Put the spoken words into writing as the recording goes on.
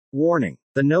Warning: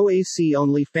 the No AC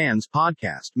Only Fans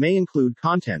podcast may include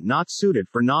content not suited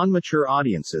for non-mature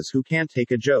audiences who can't take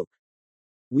a joke.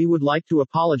 We would like to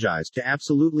apologize to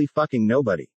absolutely fucking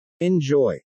nobody.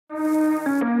 Enjoy.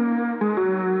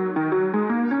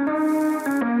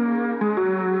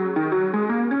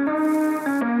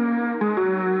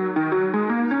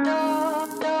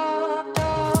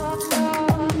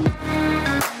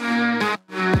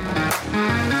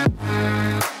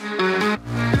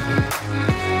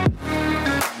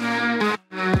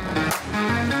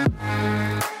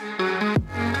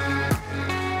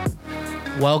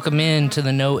 Welcome in to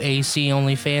the No AC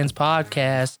Only Fans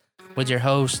podcast with your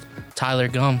host, Tyler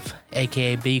Gumpf,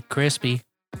 aka Big Crispy,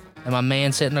 and my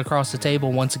man sitting across the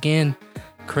table once again,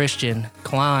 Christian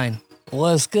Klein.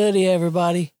 What's goody,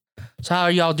 everybody? So how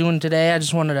are y'all doing today? I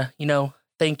just wanted to,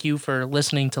 thank you for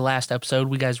listening to last episode.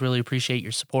 We guys really appreciate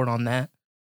your support on that.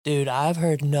 Dude, I've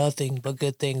heard nothing but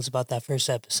good things about that first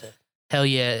episode. Hell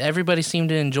yeah. Everybody seemed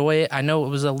to enjoy it. I know it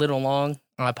was a little long.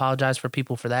 I apologize for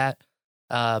people for that.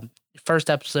 First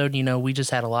episode, we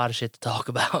just had a lot of shit to talk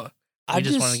about. We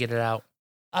just want to get it out.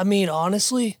 I mean,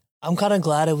 honestly, I'm kind of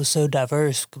glad it was so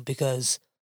diverse because,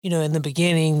 in the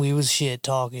beginning, we was shit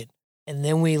talking. And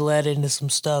then we led into some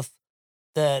stuff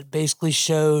that basically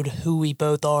showed who we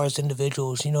both are as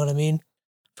individuals. You know what I mean?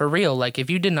 For real. Like, if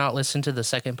you did not listen to the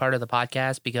second part of the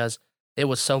podcast because it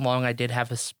was so long, I did have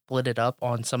to split it up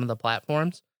on some of the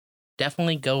platforms.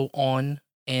 Definitely go on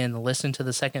and listen to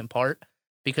the second part.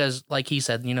 Because, like he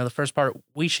said, the first part,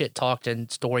 we shit talked and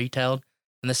storytelled,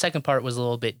 and the second part was a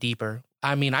little bit deeper.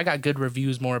 I mean, I got good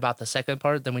reviews more about the second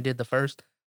part than we did the first.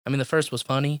 I mean, the first was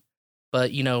funny, but,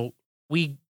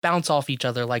 we bounce off each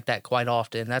other like that quite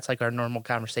often. That's like our normal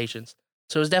conversations.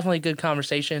 So it was definitely a good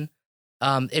conversation.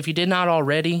 If you did not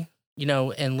already,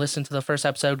 and listen to the first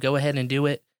episode, go ahead and do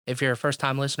it. If you're a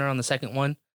first-time listener on the second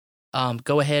one,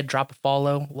 go ahead, drop a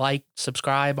follow, like,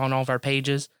 subscribe on all of our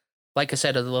pages. Like I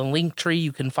said, the link tree,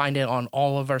 you can find it on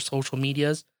all of our social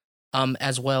medias,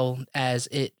 as well as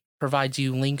it provides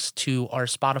you links to our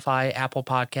Spotify, Apple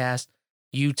Podcast,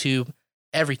 YouTube,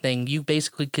 everything. You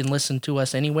basically can listen to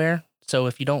us anywhere. So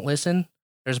if you don't listen,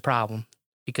 there's a problem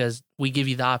because we give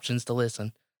you the options to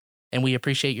listen, and we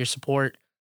appreciate your support.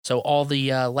 So all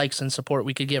the likes and support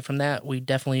we could get from that, we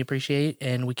definitely appreciate,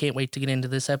 and we can't wait to get into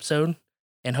this episode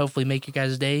and hopefully make you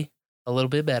guys' day a little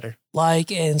bit better.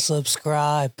 Like and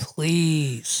subscribe,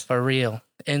 please. For real.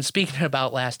 And speaking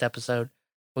about last episode,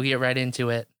 we'll get right into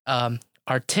it.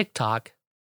 Our TikTok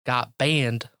got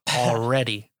banned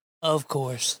already. Of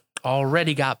course.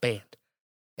 Already got banned.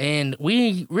 And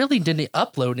we really didn't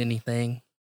upload anything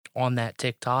on that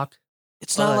TikTok.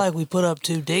 It's not like we put up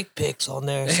 2 dick pics on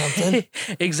there or something.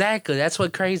 Exactly. That's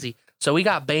what's crazy. So we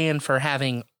got banned for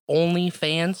having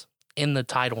OnlyFans in the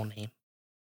title name,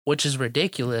 which is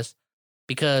ridiculous.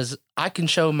 Because I can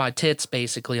show my tits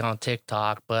basically on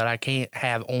TikTok, but I can't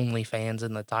have OnlyFans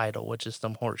in the title, which is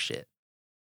some horse shit.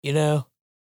 The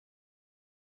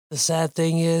sad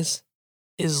thing is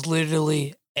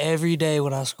literally every day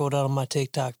when I scroll down on my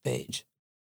TikTok page,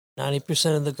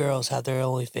 90% of the girls have their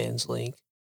OnlyFans link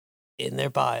in their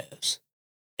bios.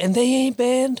 And they ain't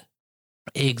banned.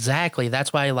 Exactly.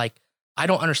 That's why, I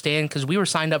don't understand, because we were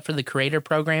signed up for the creator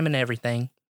program and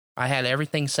everything. I had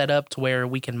everything set up to where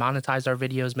we can monetize our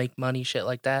videos, make money, shit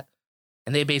like that.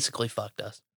 And they basically fucked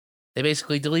us. They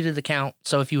basically deleted the account.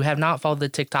 So if you have not followed the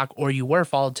TikTok or you were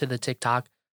followed to the TikTok,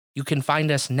 you can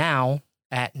find us now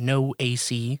at No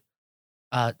AC,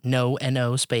 no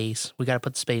N-O space. We got to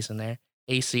put the space in there.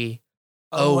 AC-O-F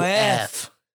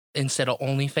instead of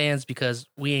OnlyFans because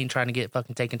we ain't trying to get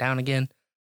fucking taken down again.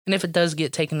 And if it does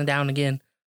get taken down again,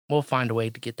 we'll find a way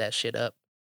to get that shit up.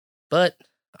 But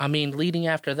leading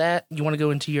after that, you want to go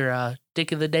into your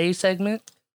Dick of the Day segment?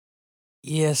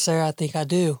 Yes, sir, I think I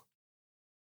do.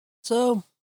 So,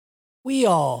 we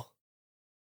all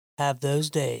have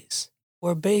those days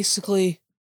where basically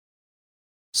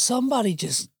somebody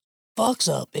just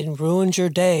fucks up and ruins your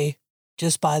day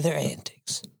just by their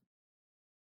antics.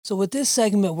 So with this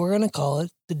segment, we're going to call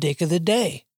it the Dick of the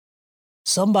Day.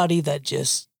 Somebody that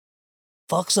just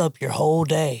fucks up your whole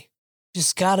day.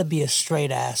 Just gotta be a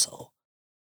straight asshole.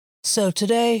 So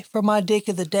today, for my Dick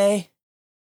of the Day,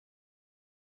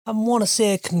 I want to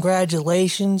say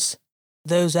congratulations to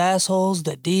those assholes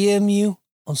that DM you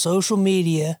on social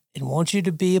media and want you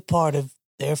to be a part of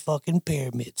their fucking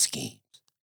pyramid schemes.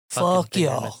 Fuck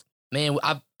y'all. Man,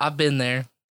 I've been there.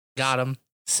 Got them.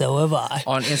 So have I.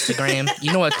 On Instagram.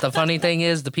 You know what the funny thing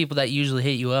is? The people that usually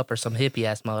hit you up are some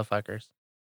hippie-ass motherfuckers.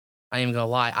 I ain't even gonna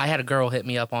lie. I had a girl hit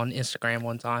me up on Instagram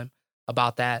one time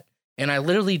about that. And I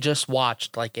literally just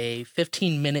watched like a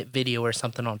 15-minute video or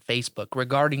something on Facebook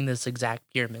regarding this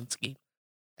exact pyramid scheme.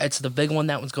 It's the big one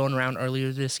that was going around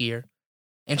earlier this year.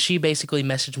 And she basically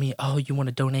messaged me, oh, you want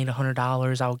to donate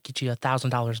 $100? I'll get you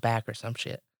 $1,000 back or some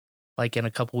shit, like in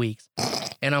a couple weeks.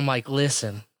 And I'm like,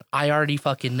 listen, I already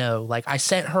fucking know. Like, I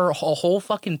sent her a whole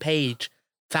fucking page,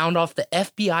 found off the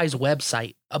FBI's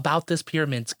website about this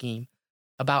pyramid scheme,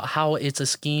 about how it's a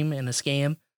scheme and a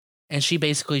scam. And she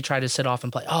basically tried to sit off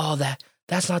and play, oh,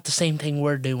 that's not the same thing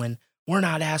we're doing. We're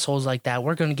not assholes like that.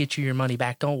 We're going to get you your money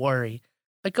back. Don't worry.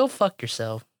 Like, go fuck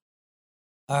yourself.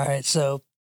 All right, so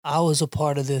I was a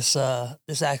part of this.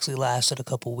 This actually lasted a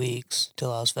couple weeks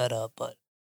till I was fed up, but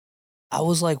I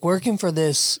was like working for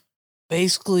this,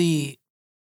 basically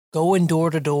going door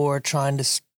to door trying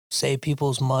to save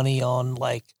people's money on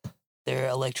like their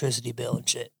electricity bill and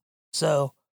shit.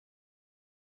 So,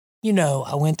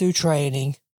 I went through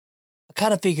training. I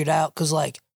kind of figured out because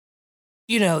like,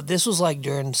 this was like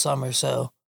during the summer,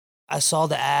 so I saw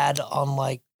the ad on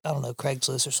like, I don't know,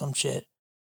 Craigslist or some shit.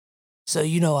 So,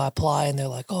 I apply and they're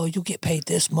like, oh, you'll get paid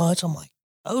this much. I'm like,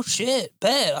 oh shit,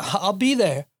 bet, I'll be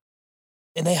there.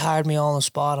 And they hired me on the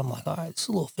spot. I'm like, all right, it's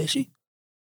a little fishy.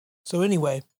 So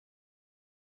anyway,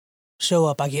 show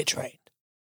up, I get trained.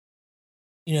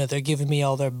 They're giving me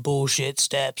all their bullshit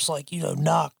steps, like, do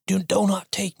not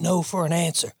take no for an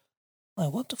answer. I'm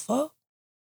like, what the fuck?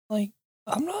 Like,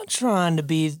 I'm not trying to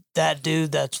be that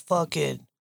dude that's fucking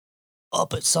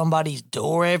up at somebody's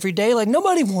door every day. Like,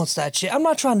 nobody wants that shit. I'm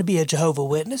not trying to be a Jehovah's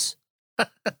Witness.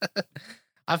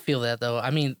 I feel that, though.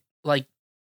 I mean, like,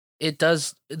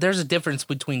 there's a difference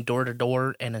between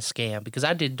door-to-door and a scam, because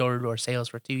I did door-to-door sales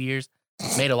for 2 years,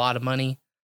 made a lot of money.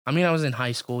 I mean, I was in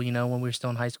high school, when we were still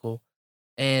in high school,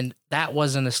 and that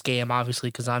wasn't a scam, obviously,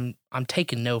 because I'm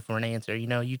taking no for an answer.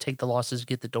 You take the losses,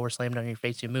 get the door slammed on your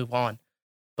face, you move on.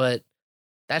 But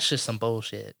that's just some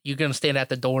bullshit. You're going to stand at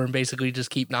the door and basically just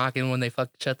keep knocking when they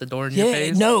fucking shut the door in your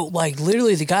face? No, like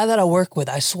literally the guy that I work with,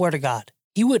 I swear to God,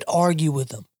 he would argue with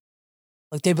them.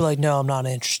 Like they'd be like, no, I'm not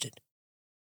interested.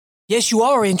 Yes, you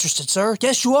are interested, sir.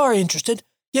 Yes, you are interested.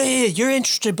 Yeah, you're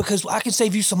interested because I can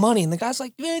save you some money. And the guy's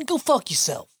like, man, go fuck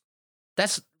yourself.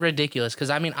 That's ridiculous. Because,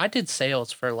 I mean, I did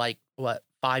sales for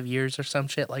 5 years or some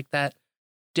shit like that.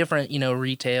 Different,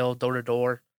 retail,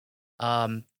 door-to-door.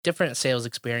 Different sales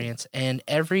experience, and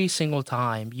every single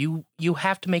time you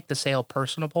have to make the sale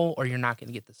personable or you're not going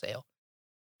to get the sale.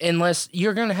 Unless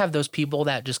you're going to have those people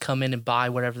that just come in and buy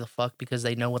whatever the fuck because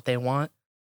they know what they want.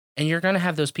 And you're going to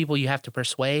have those people you have to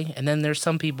persuade. And then there's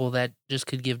some people that just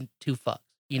could give two fucks.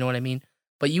 You know what I mean?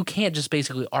 But you can't just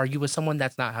basically argue with someone.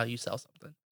 That's not how you sell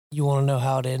something. You want to know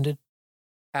how it ended?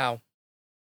 How?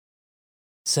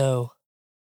 So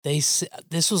this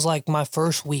was like my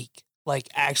first week. Like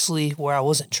actually where I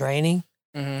wasn't training,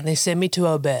 and they sent me to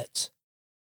Obet's,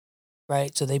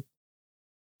 right? So they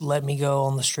let me go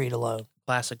on the street alone.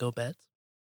 Classic Obet's.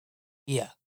 Yeah.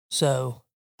 So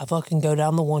I fucking go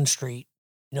down the one street.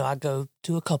 I go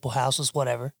to a couple houses,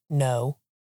 whatever. No,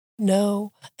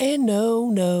 and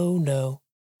no.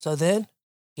 So then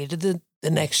get to the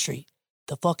next street,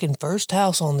 the fucking first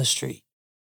house on the street.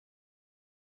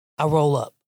 I roll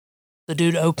up. The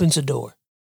dude opens a door,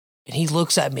 and he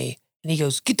looks at me. And he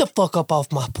goes, get the fuck up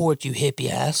off my porch, you hippie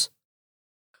ass,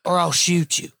 or I'll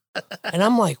shoot you. And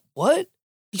I'm like, what?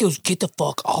 He goes, get the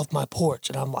fuck off my porch.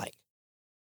 And I'm like,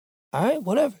 all right,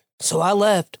 whatever. So I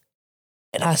left,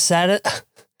 and I sat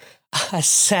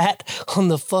on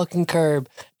the fucking curb,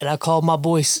 and I called my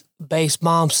boy Bass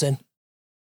Momsen,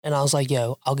 and I was like,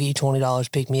 yo, I'll give you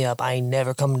 $20, pick me up. I ain't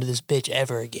never coming to this bitch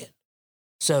ever again.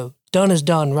 So done is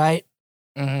done, right?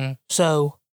 Mm-hmm.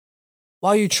 So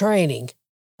while you're training,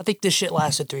 I think this shit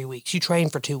lasted 3 weeks. You train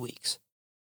for 2 weeks.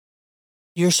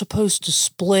 You're supposed to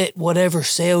split whatever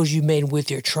sales you made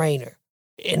with your trainer.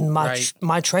 And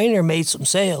my trainer made some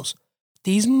sales.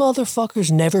 These motherfuckers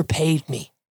never paid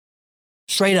me.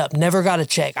 Straight up, never got a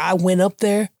check. I went up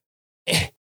there.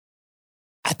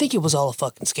 I think it was all a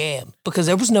fucking scam because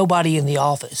there was nobody in the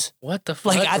office. What the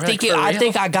fuck? Like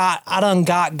I done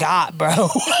got, bro.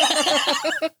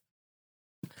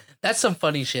 That's some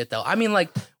funny shit, though. I mean,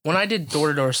 like, when I did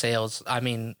door-to-door sales, I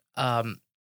mean,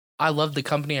 I loved the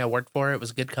company I worked for. It was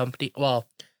a good company. Well,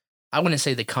 I wouldn't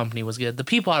say the company was good. The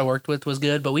people I worked with was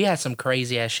good, but we had some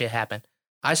crazy-ass shit happen.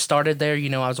 I started there,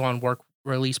 I was on work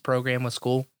release program with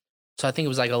school. So I think it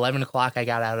was like 11 o'clock. I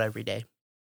got out every day.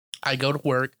 I go to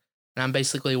work, and I'm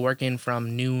basically working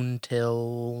from noon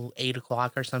till 8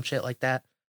 o'clock or some shit like that.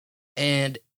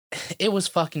 And it was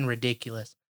fucking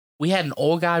ridiculous. We had an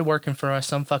old guy working for us,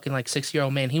 some fucking like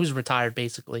 6-year-old man. He was retired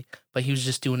basically, but he was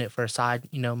just doing it for a side,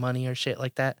 money or shit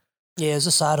like that. Yeah, it's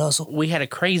a side hustle. We had a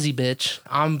crazy bitch.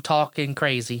 I'm talking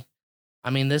crazy. I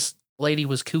mean, this lady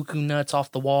was cuckoo nuts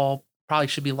off the wall. Probably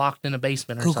should be locked in a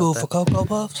basement or Cuckoo something. for Cocoa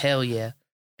Puffs? Hell yeah.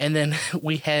 And then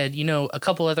we had, a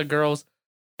couple other girls,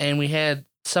 and we had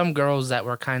some girls that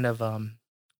were kind of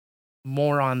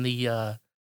more on the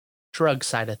drug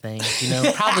side of things,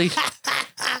 probably,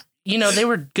 they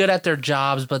were good at their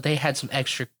jobs, but they had some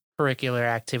extracurricular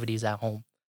activities at home.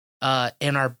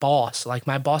 And our boss, like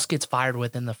my boss gets fired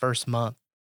within the first month.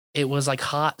 It was like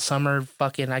hot summer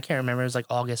fucking, I can't remember, it was like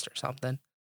August or something.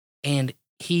 And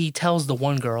he tells the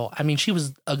one girl, I mean, she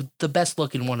was the best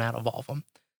looking one out of all of them.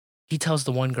 He tells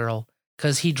the one girl,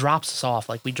 because he drops us off.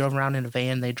 Like we drove around in a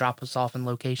van, they drop us off in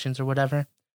locations or whatever.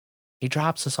 He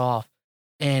drops us off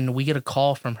and we get a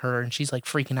call from her and she's like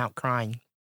freaking out crying.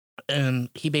 And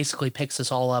he basically picks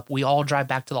us all up. We all drive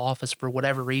back to the office for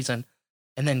whatever reason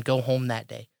and then go home that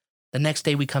day. The next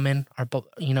day we come in,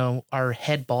 our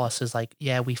head boss is like,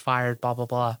 yeah, we fired, blah,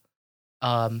 blah,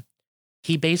 blah.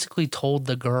 He basically told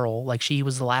the girl, like she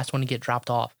was the last one to get dropped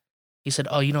off. He said,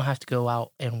 oh, you don't have to go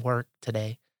out and work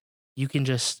today. You can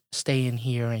just stay in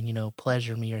here and,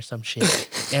 pleasure me or some shit.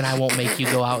 And I won't make you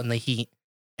go out in the heat.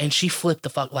 And she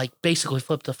basically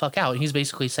flipped the fuck out. He's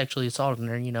basically sexually assaulting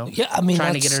her, Yeah, I mean,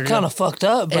 trying that's to get her kind of fucked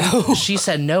up, bro. And she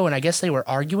said no, and I guess they were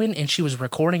arguing, and she was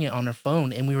recording it on her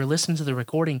phone, and we were listening to the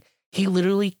recording. He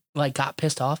literally, got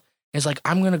pissed off. He's like,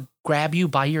 I'm going to grab you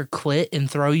by your clit and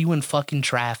throw you in fucking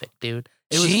traffic, dude.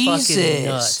 It was fucking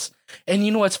nuts. And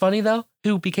you know what's funny, though?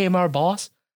 Who became our boss?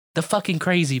 The fucking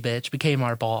crazy bitch became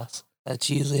our boss. That's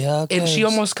usually how it goes. And she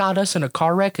almost got us in a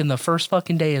car wreck in the first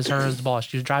fucking day as her as the boss.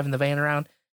 She was driving the van around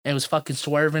and was fucking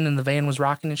swerving and the van was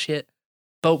rocking and shit.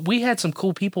 But we had some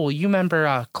cool people. You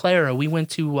remember Clara? We went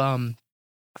to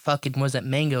was it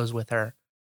Mangoes with her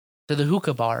to the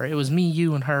hookah bar. It was me,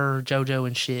 you, and her, JoJo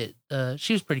and shit.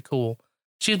 She was pretty cool.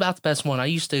 She was about the best one. I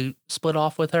used to split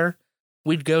off with her.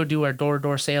 We'd go do our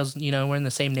door-to-door sales. We're in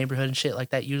the same neighborhood and shit like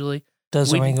that usually.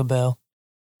 Doesn't ring a bell.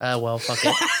 Well, fuck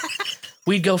it.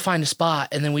 We'd go find a spot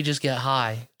and then we just get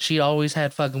high. She always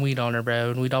had fucking weed on her, bro.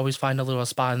 And we'd always find a little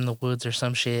spot in the woods or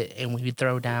some shit and we'd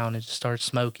throw down and just start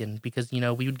smoking because, we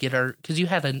would get her, because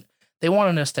they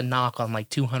wanted us to knock on like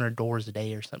 200 doors a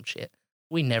day or some shit.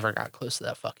 We never got close to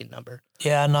that fucking number.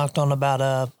 Yeah, I knocked on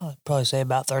I'd probably say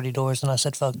about 30 doors and I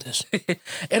said, fuck this.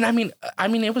 And I mean,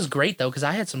 it was great though, because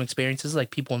I had some experiences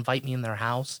like people invite me in their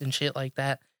house and shit like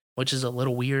that, which is a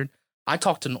little weird. I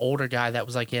talked to an older guy that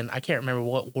was I can't remember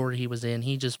what ward he was in.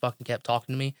 He just fucking kept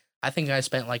talking to me. I think I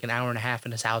spent like an hour and a half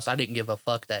in his house. I didn't give a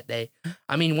fuck that day.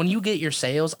 I mean, when you get your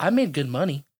sales, I made good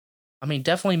money. I mean,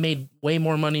 definitely made way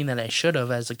more money than I should have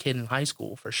as a kid in high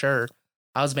school, for sure.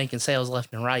 I was making sales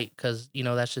left and right because,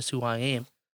 that's just who I am.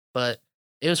 But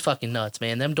it was fucking nuts,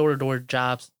 man. Them door-to-door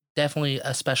jobs, definitely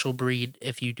a special breed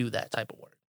if you do that type of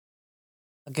work.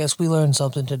 I guess we learned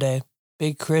something today.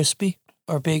 Big Crispy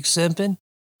or Big Simpin'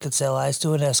 could sell ice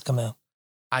to an Eskimo.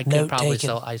 I could probably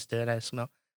sell ice to an Eskimo.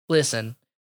 Listen,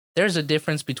 there's a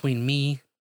difference between me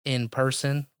in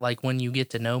person, like when you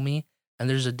get to know me, and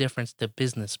there's a difference to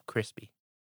Business Crispy.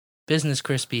 Business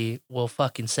Crispy will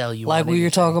fucking sell you. Like we were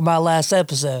talking about last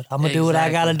episode. I'm going to do what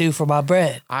I got to do for my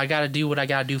bread. I got to do what I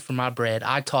got to do for my bread.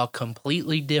 I talk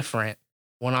completely different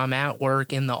when I'm at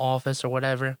work, in the office or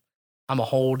whatever. I'm a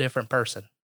whole different person.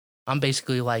 I'm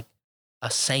basically like a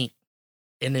saint.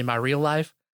 And in my real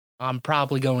life, I'm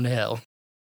probably going to hell.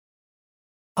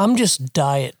 I'm just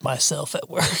diet myself at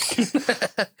work.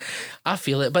 I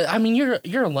feel it. But I mean,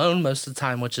 you're alone most of the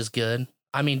time, which is good.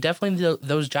 I mean, definitely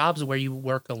those jobs where you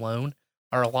work alone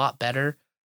are a lot better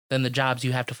than the jobs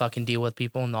you have to fucking deal with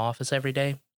people in the office every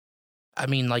day. I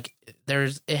mean, like,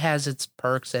 it has its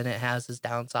perks and it has its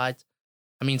downsides.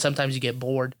 I mean, sometimes you get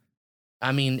bored.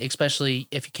 I mean, especially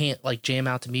if you can't, like, jam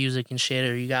out to music and shit,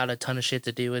 or you got a ton of shit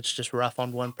to do. It's just rough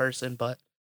on one person. But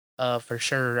for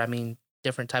sure, I mean,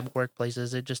 different type of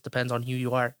workplaces, it just depends on who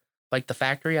you are. Like the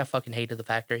factory, I fucking hated the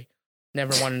factory.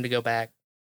 Never wanted to go back.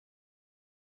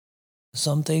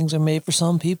 Some things are made for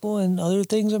some people and other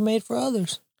things are made for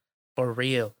others. For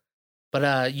real.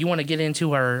 But you want to get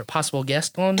into our possible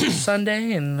guest on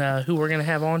Sunday and who we're going to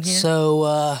have on here? So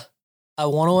I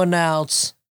want to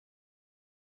announce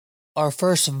our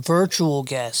first virtual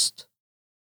guest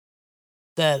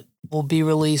that will be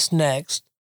released next.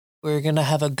 We're going to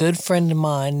have a good friend of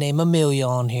mine named Amelia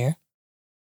on here.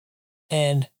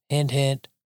 And hint, hint,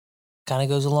 kind of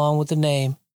goes along with the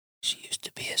name. She used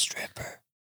to be a stripper.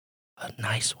 A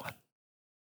nice one.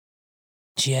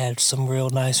 She had some real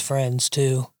nice friends,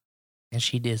 too. And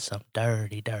she did some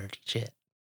dirty, dirty shit.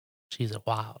 She's a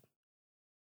wild.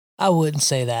 I wouldn't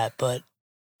say that, but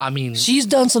I mean, She's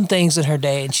done some things in her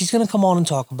day, and she's going to come on and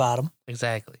talk about them.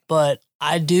 exactly. But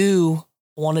I do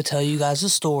want to tell you guys a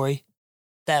story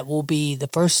that will be the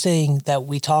first thing that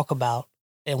we talk about,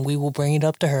 and we will bring it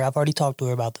up to her. I've already talked to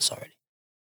her about this already.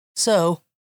 So,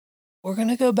 we're going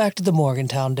to go back to the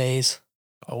Morgantown days.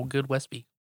 Oh, good Westby.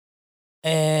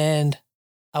 And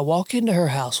I walk into her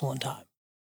house one time,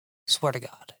 swear to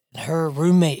God, and her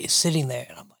roommate is sitting there,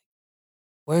 and I'm like,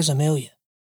 where's Amelia?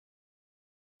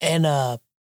 And all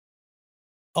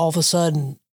of a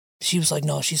sudden, she was like,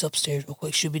 no, she's upstairs real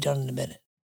quick. She'll be done in a minute.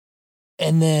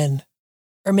 And then,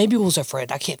 or maybe it was her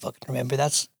friend. I can't fucking remember.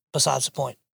 That's besides the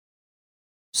point.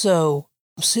 So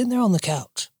I'm sitting there on the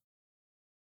couch.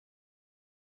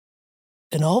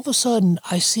 And all of a sudden,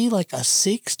 I see like a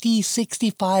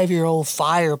 65-year-old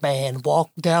fireman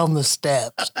walk down the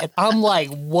steps. And I'm like,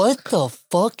 what the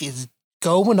fuck is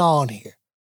going on here?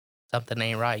 Something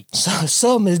ain't right. So,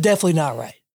 something is definitely not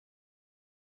right.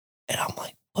 And I'm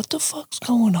like, what the fuck's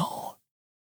going on?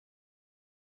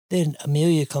 Then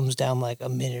Amelia comes down like a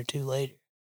minute or two later.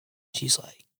 She's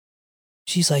like,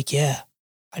 yeah,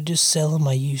 I just selling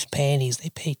my used panties. They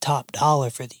pay top dollar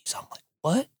for these. I'm like,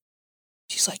 what?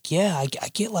 She's like, yeah, I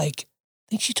get like, I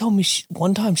think she told me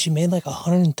one time she made like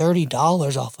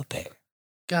 $130 off a pair.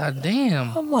 God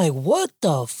damn. I'm like, what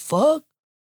the fuck?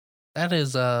 That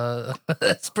is,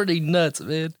 that's pretty nuts,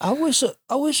 man. I wish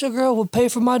a girl would pay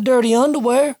for my dirty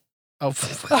underwear. Oh,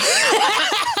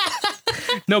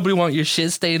 nobody want your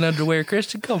shit stained underwear,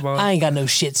 Christian. Come on. I ain't got no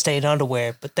shit stained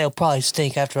underwear, but they'll probably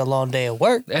stink after a long day of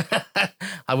work.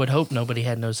 I would hope nobody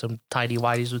had some tidy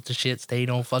whities with the shit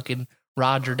stain on fucking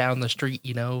Roger down the street,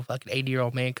 fucking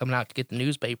 80-year-old man coming out to get the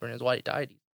newspaper in his white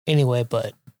tidy. Anyway,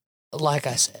 but like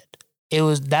I said,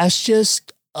 that's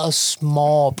just a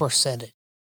small percentage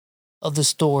of the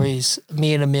stories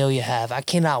me and Amelia have. I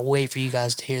cannot wait for you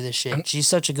guys to hear this shit. She's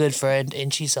such a good friend,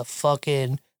 and she's a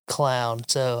fucking clown,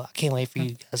 so I can't wait for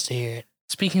you guys to hear it.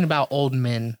 Speaking about old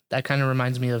men, that kind of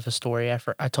reminds me of a story.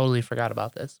 I totally forgot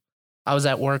about this. I was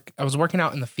at work. I was working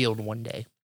out in the field one day,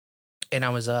 and I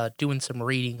was doing some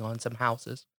reading on some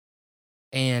houses.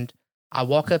 And I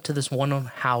walk up to this one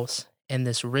house and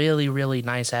this really, really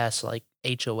nice ass like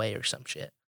HOA or some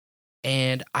shit.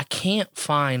 And I can't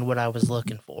find what I was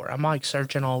looking for. I'm like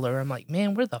searching all over. I'm like,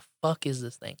 man, where the fuck is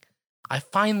this thing? I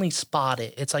finally spot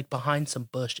it. It's like behind some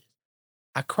bushes.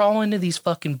 I crawl into these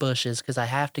fucking bushes because I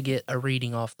have to get a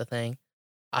reading off the thing.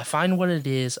 I find what it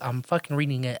is. I'm fucking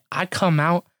reading it. I come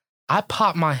out. I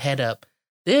pop my head up.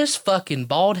 This fucking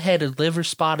bald-headed,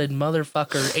 liver-spotted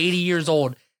motherfucker, 80 years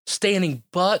old, standing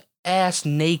butt-ass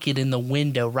naked in the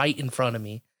window right in front of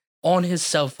me on his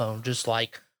cell phone, just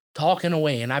like talking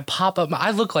away. And I pop up.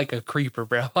 I look like a creeper,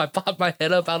 bro. I pop my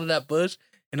head up out of that bush,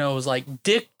 and I was like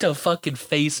dick to fucking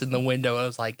face in the window. I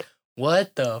was like,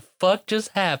 what the fuck just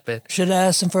happened? Should have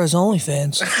asked him for his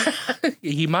OnlyFans.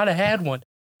 He might have had one.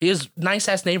 It was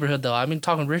nice-ass neighborhood, though. I mean,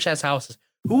 talking rich-ass houses.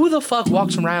 Who the fuck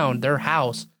walks around their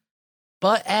house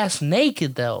butt-ass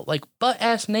naked, though? Like,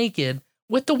 butt-ass naked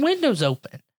with the windows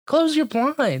open. Close your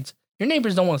blinds. Your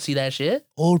neighbors don't want to see that shit.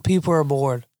 Old people are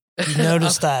bored. You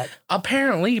noticed that.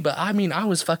 Apparently, but I mean, I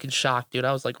was fucking shocked, dude.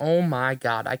 I was like, oh my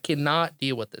God, I cannot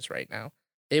deal with this right now.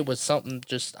 It was something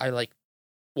I like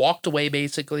walked away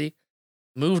basically,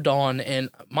 moved on, and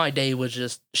my day was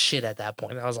just shit at that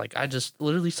point. I was like, I just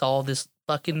literally saw this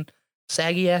fucking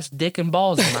saggy ass dick and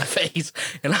balls in my face,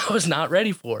 and I was not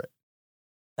ready for it.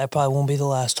 That probably won't be the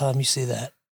last time you see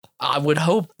that. I would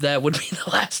hope that would be the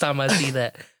last time I see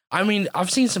that. I mean, I've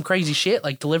seen some crazy shit,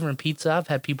 like delivering pizza. I've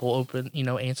had people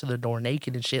answer the door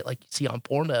naked and shit like you see on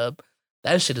Pornhub.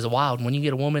 That shit is wild. When you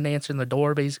get a woman answering the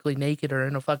door basically naked or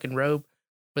in a fucking robe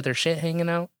with her shit hanging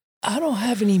out. I don't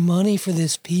have any money for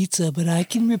this pizza, but I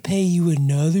can repay you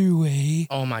another way.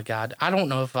 Oh my God. I don't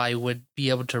know if I would be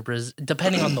able to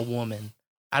depending on the woman.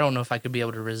 I don't know if I could be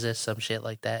able to resist some shit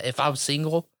like that. If I was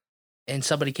single and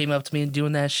somebody came up to me and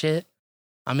doing that shit,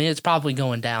 I mean, it's probably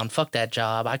going down. Fuck that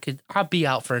job. I'd be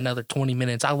out for another 20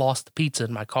 minutes. I lost the pizza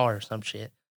in my car or some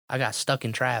shit. I got stuck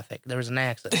in traffic. There was an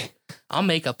accident. I'll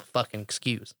make up a fucking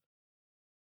excuse.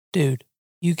 Dude,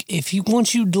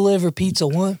 once you deliver pizza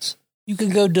once, you can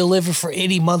go deliver for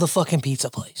any motherfucking pizza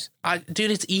place.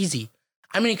 Dude, it's easy.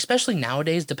 I mean, especially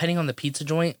nowadays, depending on the pizza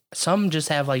joint, some just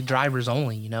have like drivers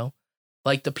only,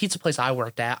 Like the pizza place I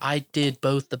worked at, I did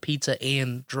both the pizza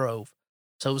and drove.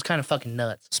 So it was kind of fucking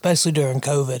nuts. Especially during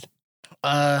COVID.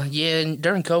 Yeah, and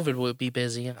during COVID it would be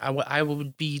busy. I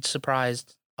would be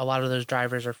surprised. A lot of those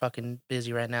drivers are fucking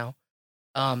busy right now.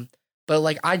 But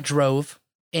like I drove,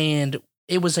 and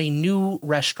it was a new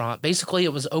restaurant. Basically,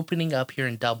 it was opening up here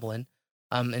in Dublin,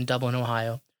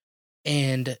 Ohio.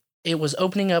 And it was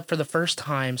opening up for the first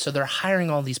time, so they're hiring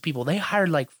all these people. They hired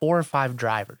like 4 or 5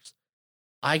 drivers.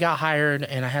 I got hired,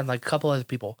 and I had like a couple other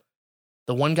people.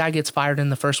 The one guy gets fired in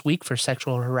the first week for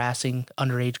sexual harassing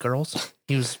underage girls.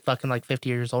 He was fucking like 50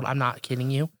 years old. I'm not kidding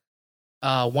you.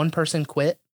 One person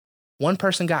quit. One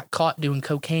person got caught doing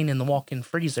cocaine in the walk-in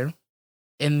freezer.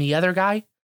 And the other guy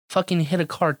fucking hit a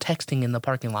car texting in the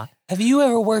parking lot. Have you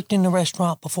ever worked in a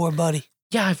restaurant before, buddy?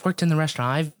 Yeah, I've worked in the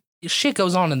restaurant. Shit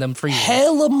goes on in them freezers.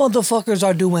 Hella motherfuckers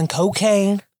are doing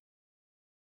cocaine.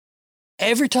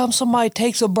 Every time somebody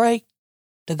takes a break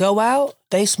to go out,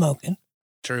 they smoking.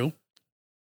 True.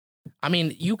 I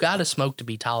mean, you gotta smoke to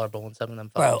be tolerable in some of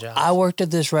them fucking jobs. I worked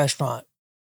at this restaurant,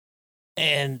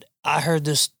 and I heard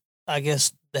this, I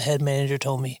guess the head manager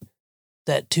told me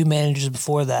that 2 managers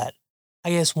before that, I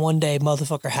guess one day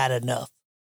motherfucker had enough.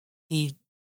 He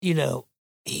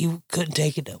couldn't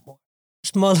take it no more.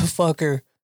 This motherfucker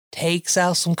takes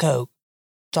out some coke,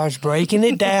 starts breaking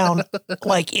it down,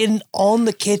 like on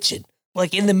the kitchen,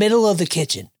 like in the middle of the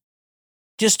kitchen.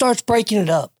 Just starts breaking it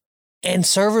up. And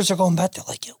servers are going back there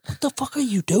like, yo, what the fuck are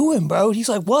you doing, bro? He's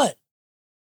like, what?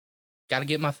 Gotta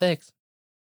get my fix.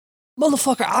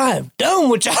 Motherfucker, I am done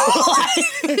with y'all.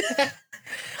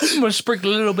 I'm gonna sprinkle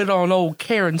a little bit on old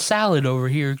Karen salad over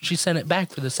here. She sent it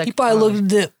back for the second time. He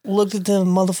probably looked at them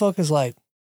motherfuckers like,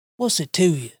 what's it to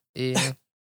you? Yeah.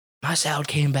 My salad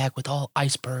came back with all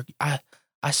iceberg. I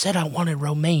said I wanted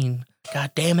romaine.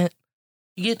 God damn it.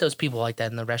 You get those people like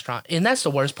that in the restaurant. And that's the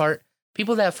worst part.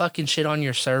 People that fucking shit on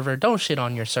your server, don't shit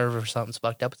on your server if something's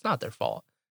fucked up. It's not their fault.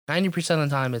 90% of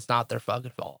the time, it's not their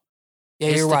fucking fault. Yeah,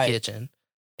 it's you're the right. kitchen.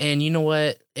 And you know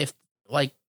what? If,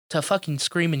 like, to fucking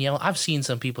scream and yell, I've seen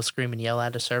some people scream and yell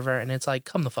at a server, and it's like,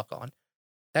 come the fuck on.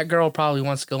 That girl probably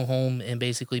wants to go home and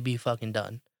basically be fucking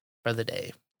done for the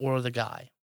day. Or the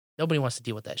guy. Nobody wants to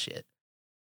deal with that shit.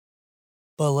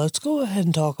 But let's go ahead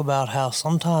and talk about how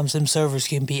sometimes them servers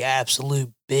can be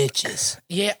absolute bitches.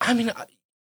 Yeah, I mean,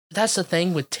 that's the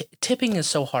thing with tipping is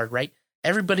so hard, right?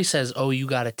 Everybody says, oh, you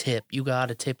got to tip. You got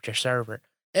to tip your server.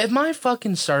 If my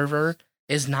fucking server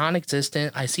is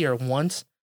non-existent, I see her once,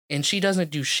 and she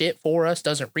doesn't do shit for us,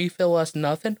 doesn't refill us,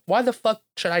 nothing, why the fuck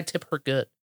should I tip her good?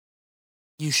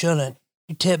 You shouldn't.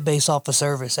 You tip based off of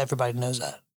service. Everybody knows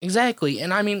that. Exactly.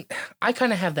 And I mean, I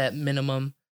kind of have that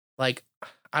minimum, like,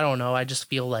 I don't know. I just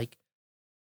feel like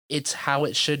it's how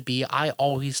it should be. I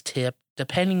always tip,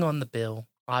 depending on the bill.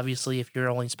 Obviously, if you're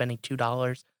only spending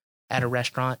 $2 at a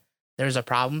restaurant, there's a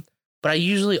problem. But I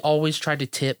usually always try to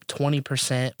tip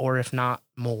 20% or if not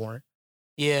more.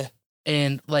 Yeah.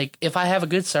 And like, if I have a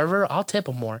good server, I'll tip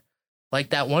them more. Like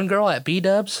that one girl at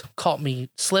B-Dubs caught me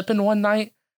slipping one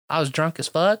night. I was drunk as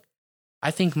fuck.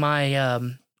 I think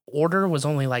my order was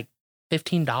only like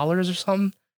 $15 or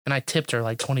something. And I tipped her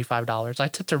like $25. I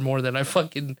tipped her more than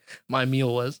my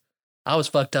meal was. I was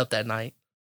fucked up that night.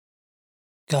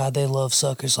 God, they love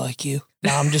suckers like you.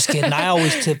 No, I'm just kidding. I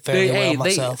always tip very well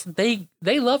myself. They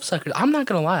love suckers. I'm not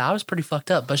gonna lie, I was pretty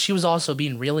fucked up, but she was also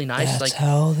being really nice. That's like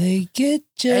how they get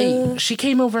you. Hey, she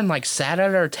came over and like sat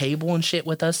at our table and shit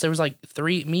with us. There was like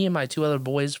me and my 2 other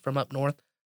boys from up north.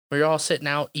 We were all sitting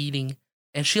out eating,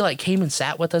 and she like came and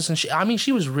sat with us, and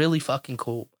she was really fucking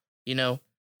cool, you know,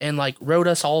 and like wrote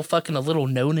us all fucking a little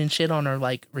note and shit on her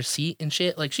like receipt and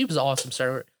shit. Like she was an awesome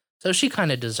server, so she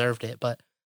kind of deserved it, but.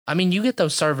 I mean, you get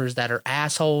those servers that are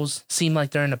assholes, seem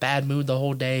like they're in a bad mood the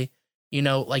whole day. You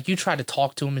know, like you try to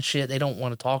talk to them and shit, they don't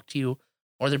want to talk to you.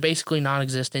 Or they're basically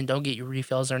non-existent, don't get your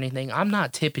refills or anything. I'm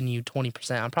not tipping you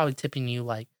 20%. I'm probably tipping you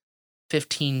like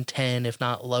 15, 10, if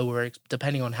not lower,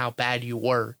 depending on how bad you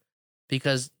were.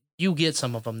 Because you get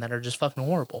some of them that are just fucking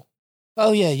horrible.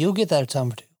 Oh, yeah, you'll get that a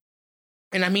time or two.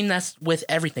 And I mean, that's with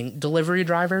everything. Delivery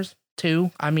drivers, too.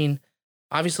 I mean,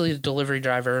 obviously the delivery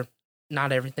driver...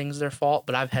 Not everything's their fault,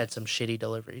 but I've had some shitty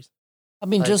deliveries. I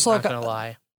mean, just like, not gonna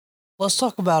lie. Let's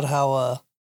talk about how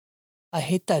I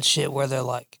hate that shit where they're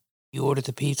like, you ordered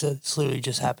the pizza. This literally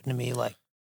just happened to me like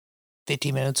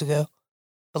 15 minutes ago.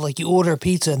 But like, you order a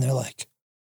pizza and they're like,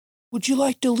 would you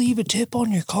like to leave a tip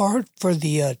on your card for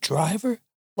the driver?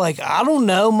 Like, I don't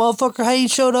know, motherfucker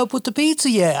ain't showed up with the pizza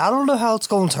yet. I don't know how it's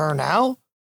going to turn out.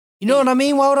 You know what I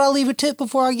mean? Why would I leave a tip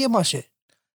before I get my shit?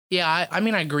 Yeah, I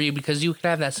mean, I agree, because you could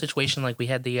have that situation like we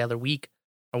had the other week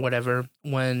or whatever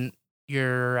when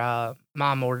your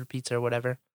mom ordered pizza or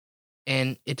whatever,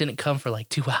 and it didn't come for like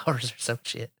 2 hours or some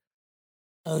shit.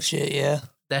 Oh, shit, yeah.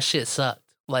 That shit sucked.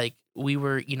 Like, we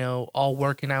were, you know, all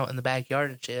working out in the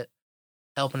backyard and shit,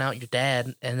 helping out your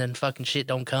dad, and then fucking shit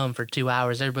don't come for 2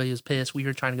 hours. Everybody was pissed. We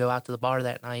were trying to go out to the bar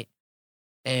that night,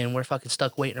 and we're fucking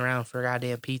stuck waiting around for a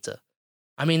goddamn pizza.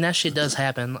 I mean, that shit does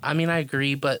happen. I mean, I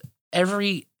agree, but...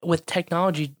 with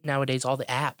technology nowadays, all the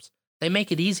apps, they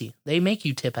make it easy. They make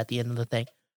you tip at the end of the thing.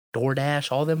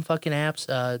 DoorDash, all them fucking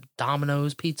apps,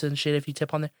 Domino's Pizza and shit, if you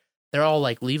tip on there, they're all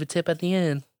like, leave a tip at the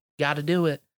end. Gotta do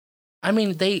it. I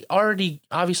mean, they already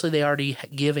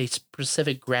give a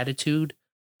specific gratitude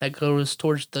that goes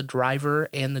towards the driver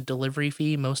and the delivery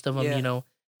fee. Most of them,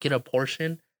 get a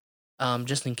portion,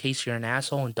 just in case you're an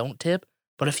asshole and don't tip.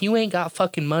 But if you ain't got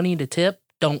fucking money to tip,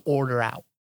 don't order out.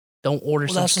 Don't order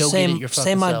some. That's the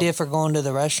same idea for going to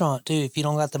the restaurant too. If you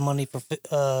don't got the money for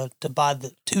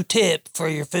to tip for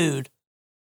your food,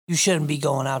 you shouldn't be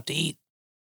going out to eat.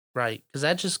 Right, because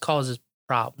that just causes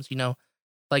problems.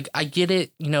 Like I get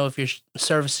it. If your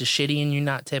service is shitty and you're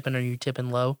not tipping or you're tipping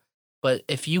low, but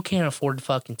if you can't afford to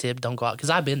fucking tip, don't go out. Because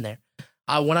I've been there.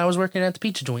 When I was working at the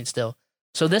pizza joint still.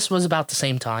 So this was about the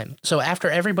same time. So after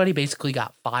everybody basically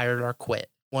got fired or quit,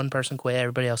 one person quit,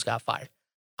 everybody else got fired.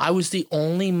 I was the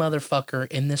only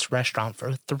motherfucker in this restaurant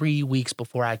for 3 weeks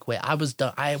before I quit. I was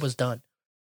done.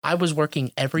 I was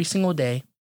working every single day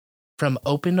from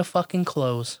open to fucking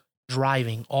close,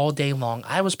 driving all day long.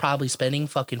 I was probably spending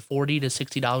fucking $40 to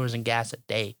 $60 in gas a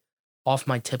day off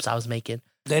my tips I was making.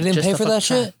 They didn't pay for that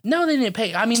shit? No, they didn't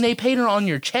pay. I mean, they paid it on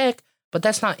your check, but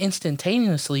that's not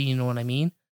instantaneously, you know what I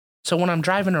mean? So when I'm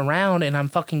driving around and I'm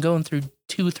fucking going through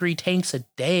 2-3 tanks a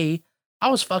day, I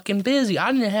was fucking busy.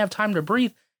 I didn't have time to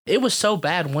breathe. It was so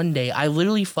bad one day, I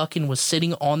literally fucking was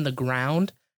sitting on the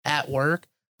ground at work,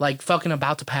 like fucking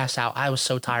about to pass out. I was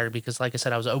so tired because, like I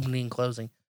said, I was opening and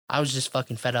closing. I was just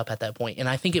fucking fed up at that point. And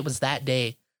I think it was that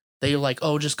day, they were like,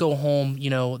 oh, just go home.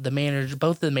 Both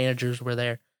the managers were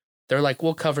there. They're like,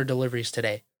 we'll cover deliveries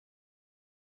today.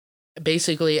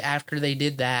 Basically, after they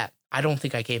did that, I don't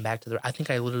think I came back I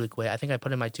think I literally quit. I think I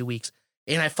put in my 2 weeks.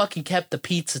 And I fucking kept the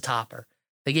pizza topper.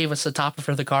 They gave us a topper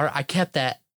for the car. I kept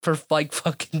that for like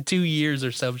fucking 2 years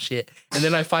or some shit. And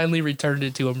then I finally returned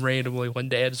it to them randomly one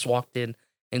day. I just walked in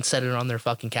and set it on their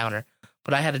fucking counter.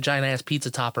 But I had a giant ass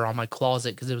pizza topper on my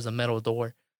closet because it was a metal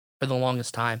door for the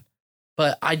longest time.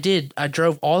 But I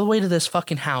drove all the way to this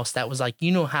fucking house that was like,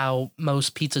 how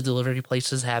most pizza delivery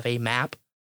places have a map?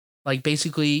 Like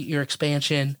basically your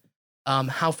expansion,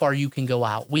 how far you can go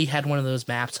out. We had one of those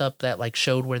maps up that like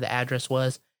showed where the address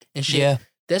was and shit. Yeah.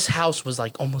 This house was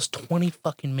like almost 20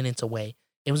 fucking minutes away.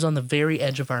 It was on the very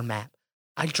edge of our map.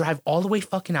 I drive all the way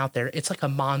fucking out there. It's like a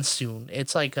monsoon.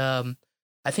 It's like, I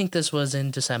think this was in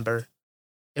December.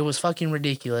 It was fucking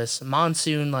ridiculous.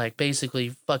 Monsoon, like basically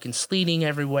fucking sleeting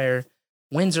everywhere.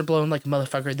 Winds are blowing like a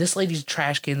motherfucker. This lady's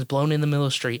trash can's blown in the middle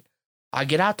of the street. I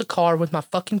get out the car with my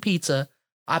fucking pizza.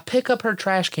 I pick up her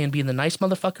trash can, being the nice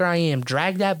motherfucker I am,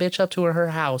 drag that bitch up to her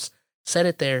house, set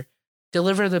it there,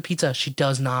 deliver the pizza. She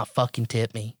does not fucking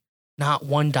tip me. Not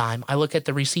one dime. I look at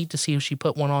the receipt to see if she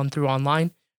put one on through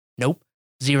online. Nope.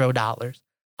 $0.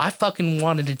 I fucking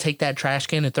wanted to take that trash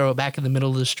can and throw it back in the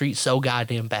middle of the street so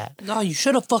goddamn bad. No, you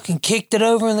should have fucking kicked it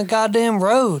over in the goddamn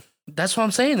road. That's what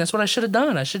I'm saying. That's what I should have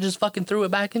done. I should just fucking threw it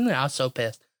back in there. I was so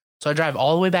pissed. So I drive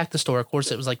all the way back to the store. Of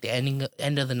course, it was like the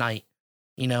end of the night.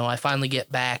 I finally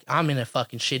get back. I'm in a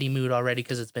fucking shitty mood already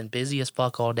because it's been busy as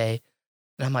fuck all day.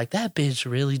 And I'm like, that bitch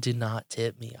really did not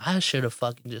tip me. I should have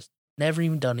fucking just never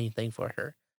even done anything for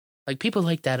her. Like, people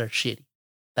like that are shitty.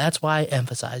 That's why I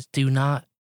emphasize, do not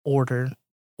order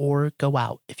or go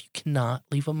out if you cannot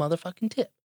leave a motherfucking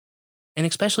tip. And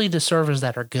especially the servers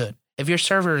that are good. If your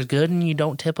server is good and you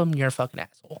don't tip them, you're a fucking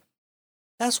asshole.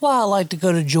 That's why I like to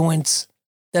go to joints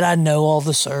that I know all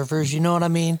the servers, you know what I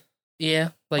mean? Yeah.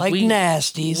 Like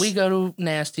Nasties. We go to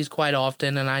Nasties quite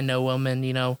often and I know them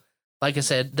and, like I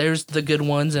said, there's the good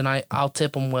ones and I'll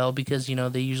tip them well because,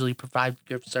 they usually provide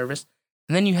good service.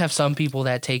 And then you have some people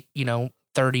that take,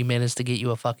 30 minutes to get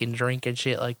you a fucking drink and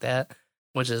shit like that,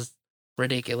 which is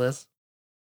ridiculous.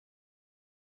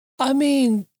 I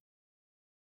mean,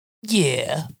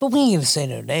 yeah, but we ain't gonna say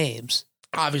no names.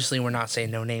 Obviously, we're not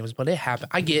saying no names, but it happens.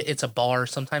 I get it's a bar.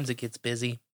 Sometimes it gets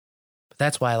busy. But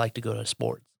that's why I like to go to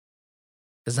sports.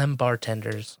 Because them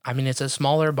bartenders, I mean, it's a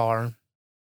smaller bar.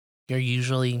 You're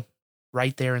usually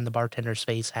right there in the bartender's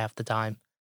face half the time.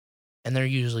 And they're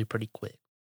usually pretty quick.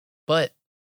 But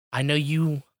I know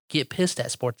you get pissed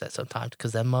at sports at sometimes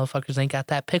because them motherfuckers ain't got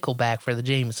that pickleback for the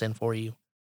Jameson for you.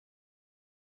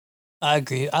 I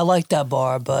agree. I like that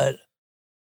bar, but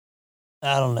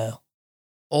I don't know.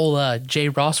 Old Jay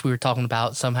Ross we were talking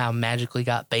about somehow magically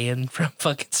got banned from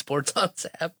fucking Sports on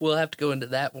Zap. We'll have to go into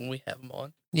that when we have him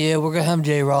on. Yeah, we're gonna have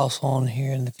Jay Ross on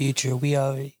here in the future. We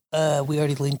already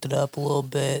linked it up a little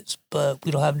bit, but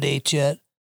we don't have dates yet.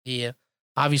 Yeah.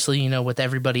 Obviously, with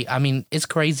everybody, I mean, it's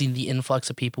crazy the influx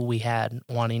of people we had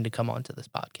wanting to come onto this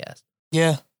podcast.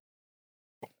 Yeah.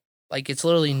 Like, it's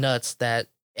literally nuts that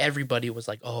everybody was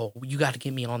like, oh, you got to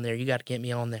get me on there. You got to get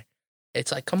me on there.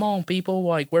 It's like, come on, people.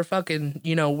 Like, we're fucking,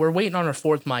 we're waiting on our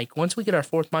fourth mic. Once we get our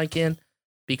fourth mic in,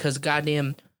 because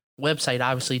goddamn website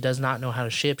obviously does not know how to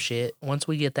ship shit. Once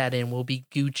we get that in, we'll be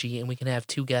Gucci and we can have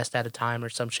 2 guests at a time or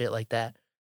some shit like that.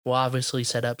 We'll obviously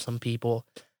set up some people.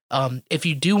 If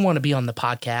you do want to be on the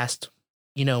podcast,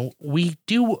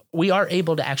 we are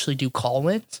able to actually do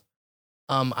call-ins.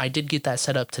 I did get that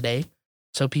set up today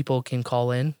so people can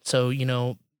call in. So,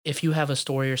 if you have a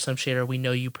story or some shit or we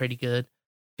know you pretty good,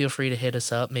 feel free to hit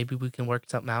us up. Maybe we can work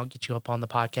something out, get you up on the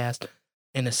podcast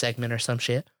in a segment or some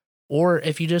shit. Or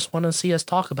if you just want to see us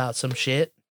talk about some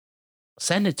shit,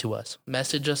 send it to us.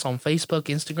 Message us on Facebook,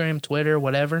 Instagram, Twitter,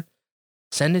 whatever.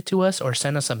 Send it to us or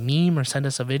send us a meme or send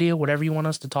us a video, whatever you want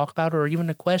us to talk about, or even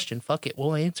a question. Fuck it,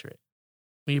 we'll answer it.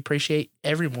 We appreciate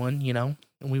everyone, and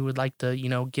we would like to,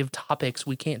 give topics.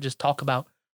 We can't just talk about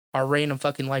our random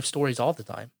fucking life stories all the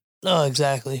time. No,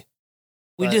 exactly.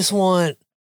 I just want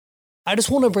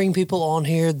to bring people on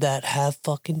here that have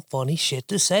fucking funny shit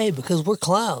to say because we're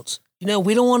clowns. We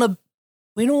don't want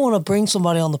to bring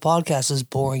somebody on the podcast that's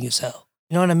boring as hell.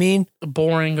 You know what I mean?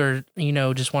 Boring or,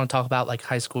 just want to talk about like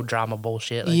high school drama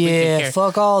bullshit. Like,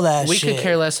 fuck all that shit. We could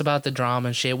care less about the drama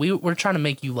and shit. We're trying to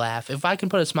make you laugh. If I can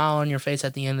put a smile on your face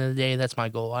at the end of the day, that's my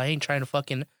goal. I ain't trying to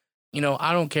fucking,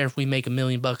 I don't care if we make $1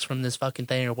 million from this fucking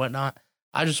thing or whatnot.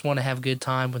 I just want to have a good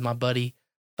time with my buddy,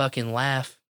 fucking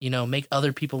laugh, make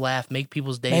other people laugh, make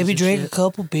people's days. Maybe drink shit. a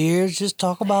couple beers, just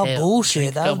talk about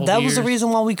bullshit. That was the reason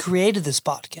why we created this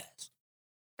podcast.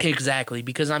 Exactly,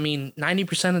 because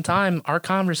 90% of the time, our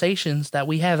conversations that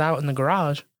we have out in the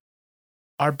garage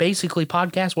are basically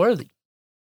podcast worthy.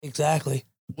 Exactly.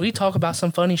 We talk about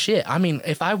some funny shit.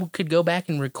 If I could go back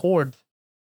and record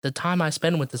the time I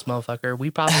spend with this motherfucker,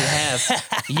 we probably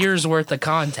have years worth of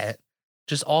content.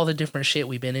 Just all the different shit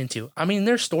we've been into.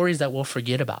 There's stories that we'll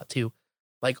forget about too.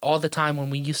 Like all the time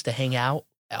when we used to hang out,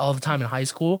 all the time in high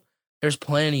school, there's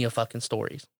plenty of fucking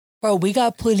stories. Bro, we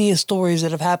got plenty of stories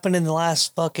that have happened in the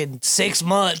last fucking 6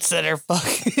 months that are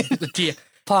fucking yeah,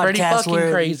 podcast pretty fucking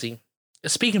worthy. Crazy.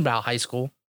 Speaking about high school,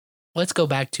 let's go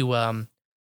back to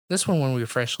this one when we were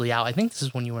freshly out. I think this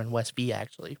is when you were in West B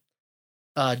actually.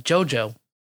 JoJo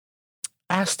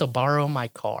asked to borrow my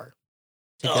car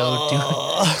to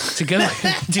go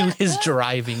do his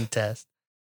driving test.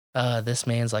 This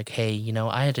man's like, hey,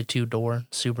 I had a 2-door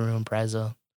Subaru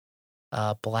Impreza,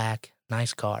 black,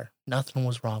 nice car. Nothing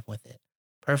was wrong with it.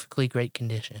 Perfectly great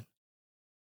condition.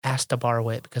 Asked to borrow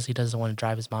it because he doesn't want to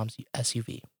drive his mom's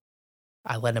SUV.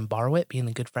 I let him borrow it, being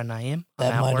the good friend I am.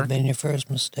 That might have been your first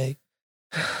mistake.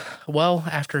 Well,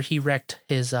 after he wrecked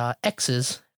his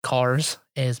ex's cars,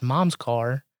 his mom's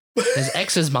car, his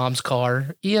ex's mom's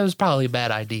car, it was probably a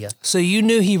bad idea. So you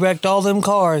knew he wrecked all them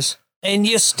cars, and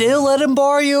you still let him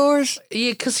borrow yours?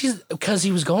 Yeah, because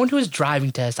he was going to his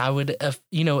driving test. I would,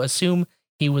 assume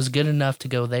he was good enough to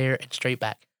go there and straight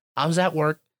back. I was at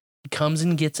work. He comes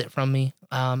and gets it from me.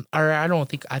 I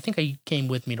think he came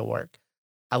with me to work.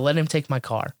 I let him take my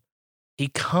car. He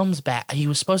comes back. He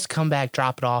was supposed to come back,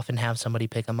 drop it off, and have somebody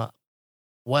pick him up.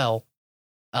 Well,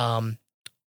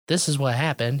 this is what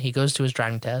happened. He goes to his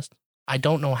driving test. I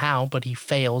don't know how, but he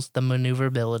fails the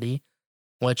maneuverability,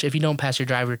 which if you don't pass your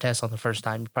driver test on the first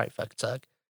time, you probably fucking suck.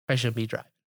 Probably shouldn't be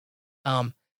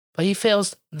driving. But he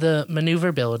fails the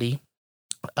maneuverability.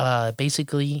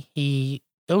 Basically, he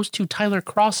goes to Tyler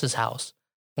Cross's house,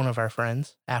 one of our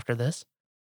friends, after this,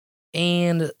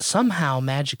 and somehow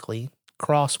magically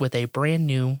Cross with a brand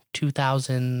new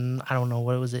 2000, I don't know,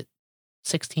 what was it,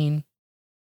 16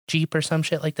 Jeep or some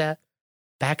shit like that,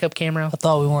 backup camera. I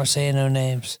thought we weren't saying no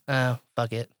names.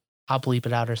 Fuck it, I'll bleep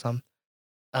it out or something.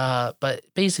 But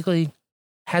basically,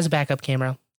 has a backup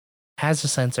camera, has a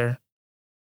sensor.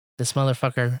 This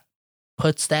motherfucker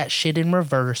puts that shit in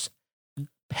reverse,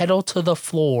 pedal to the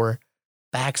floor,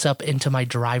 backs up into my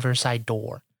driver's side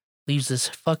door, leaves this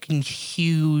fucking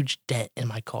huge dent in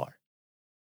my car.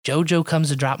 JoJo comes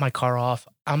to drop my car off.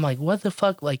 I'm like, what the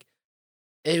fuck? Like,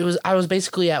 I was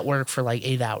basically at work for like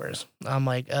 8 hours. I'm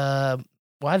like,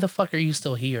 why the fuck are you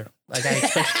still here? Like, I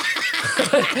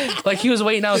expect, like he was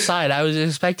waiting outside. I was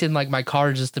expecting like my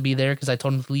car just to be there because I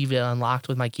told him to leave it unlocked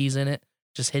with my keys in it.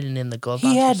 Just hidden in the glove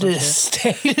box. He had to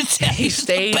stay to tell he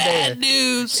stayed there.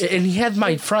 News. And he had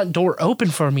my front door open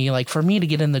for me, like for me to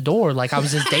get in the door, like I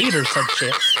was his date or some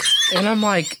shit. And I'm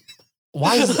like,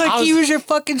 why is like he was your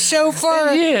fucking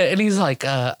chauffeur? Yeah. And he's like,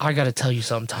 I gotta tell you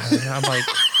something, Tyler.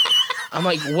 I'm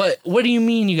like, what do you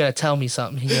mean you gotta tell me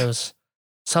something? He goes,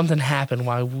 something happened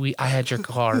while I had your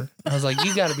car. I was like,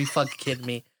 you gotta be fucking kidding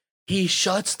me. He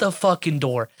shuts the fucking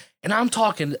door. And I'm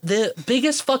talking the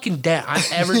biggest fucking dent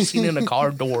I've ever seen in a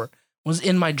car door was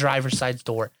in my driver's side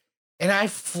door. And I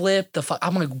flipped the fuck.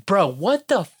 I'm like, bro, what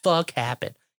the fuck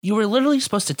happened? You were literally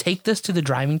supposed to take this to the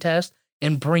driving test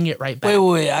and bring it right back.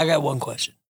 Wait. I got one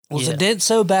question. Was the dent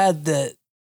so bad that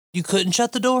you couldn't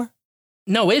shut the door?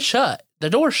 No, it shut. The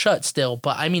door shut still,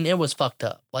 but I mean, it was fucked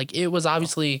up. Like, it was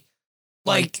obviously...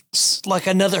 Like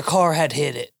another car had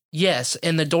hit it. Yes,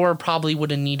 and the door probably would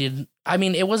have needed... I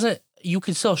mean, it wasn't... You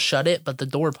could still shut it, but the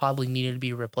door probably needed to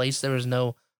be replaced. There was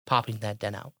no popping that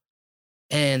dent out.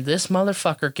 And this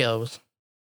motherfucker goes...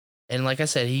 And like I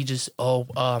said, he just...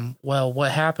 well,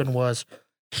 what happened was...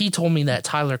 He told me that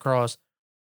Tyler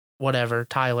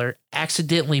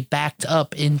accidentally backed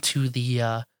up into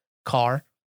the car,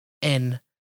 and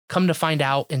come to find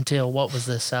out until, what was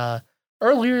this,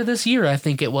 earlier this year, I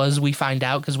think it was, we find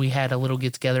out because we had a little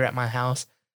get together at my house,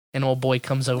 and old boy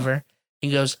comes over.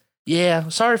 He goes, yeah,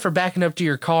 sorry for backing up to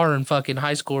your car in fucking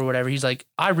high school or whatever. He's like,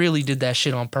 I really did that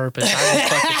shit on purpose.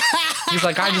 He's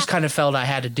like, I just kind of felt I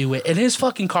had to do it. And his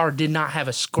fucking car did not have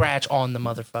a scratch on the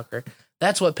motherfucker.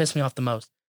 That's what pissed me off the most.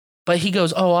 But he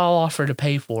goes, oh, I'll offer to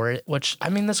pay for it, which, I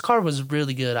mean, this car was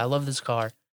really good. I love this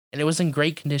car. And it was in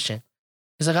great condition.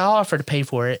 He's like, I'll offer to pay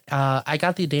for it. I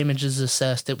got the damages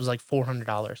assessed. It was like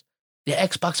 $400. The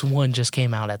Xbox One just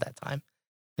came out at that time.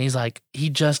 And he's like, he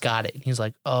just got it. And he's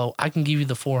like, oh, I can give you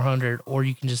the $400 or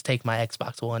you can just take my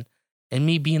Xbox One. And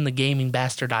me being the gaming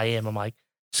bastard I am, I'm like,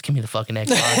 just give me the fucking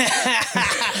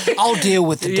Xbox. I'll deal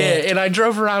with the dent. Yeah, and I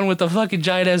drove around with a fucking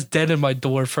giant ass dent in my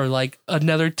door for like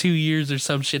another 2 years or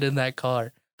some shit in that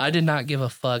car. I did not give a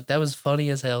fuck. That was funny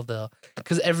as hell though.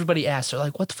 Because everybody asked her,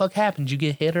 like, what the fuck happened? Did you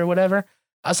get hit or whatever?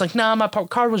 I was like, nah, my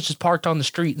car was just parked on the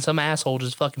street and some asshole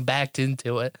just fucking backed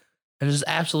into it and just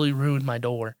absolutely ruined my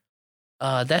door.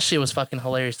 That shit was fucking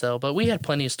hilarious though. But we had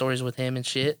plenty of stories with him and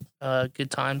shit. Good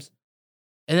times.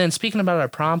 And then speaking about our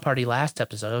prom party last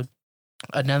episode,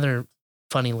 another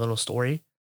funny little story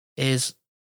is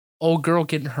old girl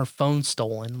getting her phone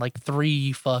stolen like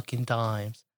 3 fucking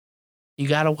times. You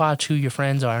gotta watch who your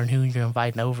friends are and who you're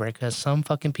inviting over, because some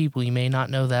fucking people you may not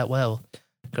know that well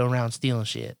go around stealing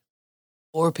shit.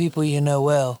 Or people you know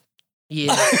well.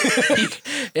 Yeah.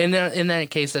 in that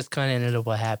case, that's kind of ended up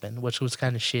what happened, which was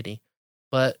kind of shitty.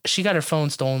 But she got her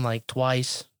phone stolen like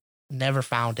twice, never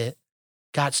found it.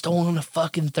 Got stolen a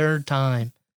fucking 3rd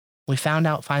time. We found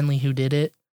out finally who did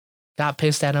it. Got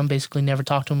pissed at him, basically never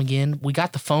talked to him again. We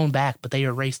got the phone back, but they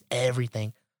erased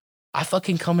everything. I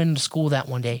fucking come into school that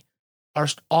one day. Our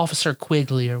officer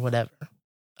Quigley or whatever,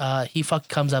 he fucking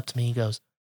comes up to me. He goes,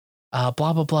 blah,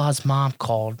 blah, blah's mom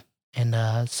called and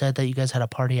said that you guys had a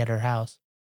party at her house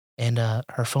and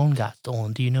her phone got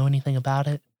stolen. Do you know anything about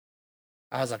it?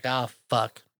 I was like, oh,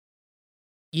 fuck.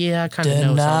 Yeah, I kind of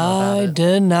know something about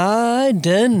it.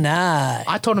 Deny.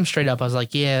 I told him straight up. I was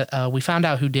like, yeah, we found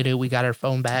out who did it. We got our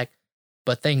phone back,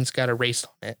 but things got erased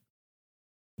on it.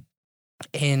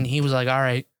 And he was like, all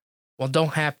right, well,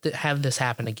 don't have to have this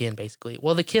happen again, basically.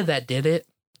 Well, the kid that did it,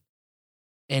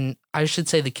 and I should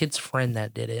say the kid's friend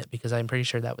that did it, because I'm pretty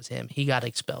sure that was him. He got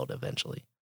expelled eventually,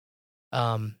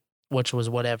 which was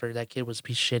whatever. That kid was a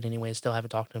piece of shit anyway. Still haven't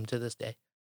talked to him to this day.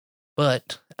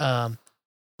 But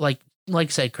like I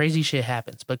said, crazy shit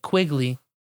happens. But Quigley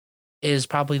is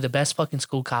probably the best fucking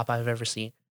school cop I've ever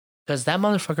seen. Because that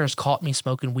motherfucker has caught me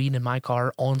smoking weed in my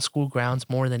car on school grounds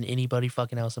more than anybody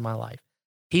fucking else in my life.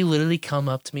 He literally come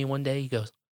up to me one day. He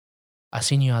goes, I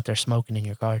seen you out there smoking in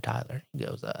your car, Tyler. He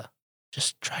goes,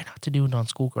 just try not to do it on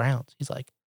school grounds. He's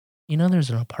like, you know, there's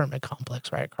an apartment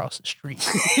complex right across the street.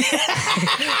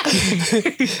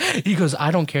 He goes,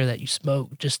 I don't care that you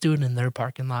smoke. Just do it in their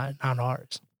parking lot, not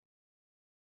ours.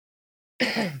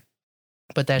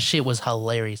 But that shit was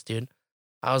hilarious, dude.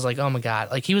 I was like, oh my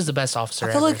God. Like, he was the best officer I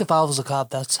feel ever. like if I was a cop,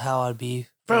 that's how I'd be.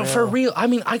 Bro, for real. I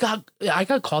mean, I got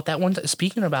caught that one time.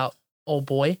 Speaking about old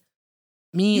boy,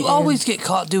 you always get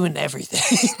caught doing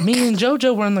everything. Me and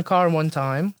JoJo were in the car one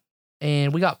time,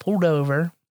 and we got pulled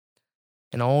over,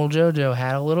 and old JoJo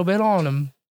had a little bit on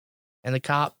him, and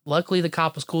luckily the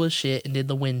cop was cool as shit and did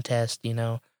the wind test, you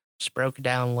know, just broke it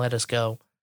down and let us go.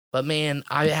 But man,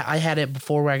 I had it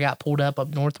before where I got pulled up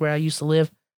north where I used to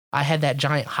live. I had that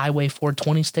giant Highway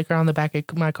 420 sticker on the back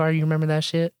of my car. You remember that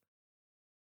shit?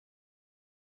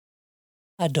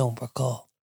 I don't recall.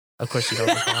 Of course you don't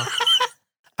recall.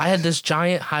 I had this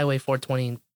giant Highway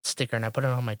 420 sticker and I put it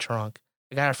on my trunk.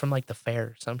 I got it from like the fair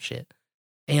or some shit.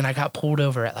 And I got pulled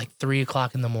over at like 3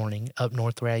 o'clock in the morning up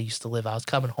north where I used to live. I was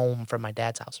coming home from my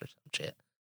dad's house or some shit.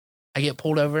 I get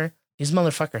pulled over. These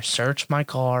motherfuckers search my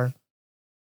car.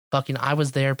 Fucking, I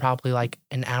was there probably like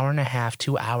an hour and a half,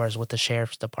 2 hours with the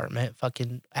sheriff's department,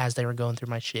 fucking, as they were going through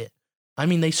my shit. I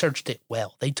mean, they searched it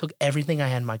well. They took everything I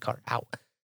had in my car out.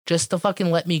 just to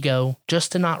fucking let me go,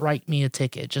 just to not write me a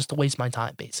ticket, just to waste my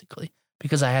time, basically,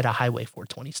 because I had a Highway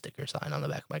 420 sticker sign on the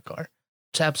back of my car.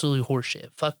 It's absolutely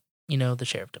horseshit. Fuck, the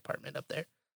sheriff department up there.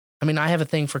 I mean, I have a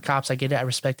thing for cops. I get it. I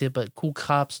respect it. But cool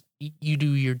cops, you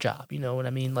do your job. You know what I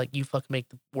mean? Like, you fucking make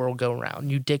the world go around.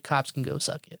 You dick cops can go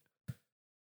suck it.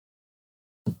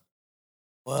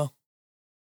 Well,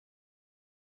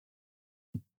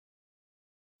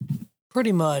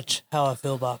 pretty much how I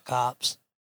feel about cops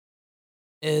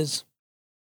is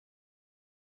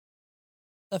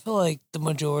I feel like the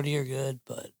majority are good,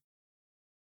 but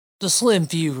the slim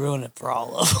few ruin it for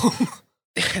all of them.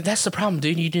 That's the problem,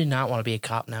 dude. You do not want to be a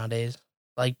cop nowadays.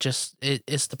 Like, just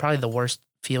it's probably the worst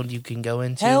field you can go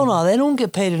into. Hell no, they don't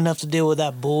get paid enough to deal with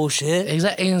that bullshit.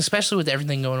 Exactly, and especially with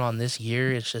everything going on this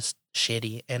year, it's just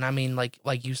shitty. And I mean, like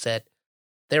you said,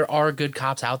 there are good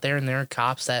cops out there, and there are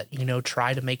cops that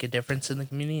try to make a difference in the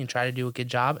community and try to do a good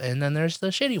job. And then there's the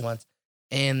shitty ones,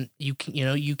 and you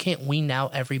can't wean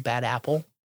out every bad apple.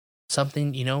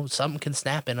 Something can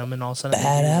snap in them, and all of a sudden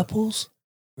bad apples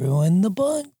ruin the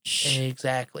bunch.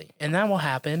 Exactly. And that will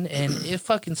happen, and it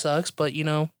fucking sucks, but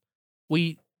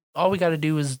all we got to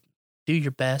do is do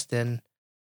your best and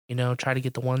try to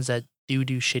get the ones that do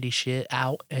shitty shit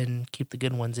out and keep the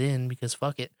good ones in, because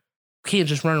fuck it. You can't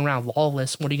just run around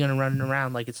lawless. What are you going to run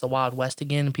around like it's the Wild West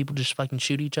again and people just fucking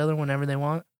shoot each other whenever they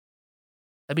want?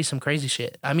 That'd be some crazy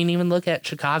shit. I mean, even look at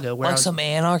Chicago, where some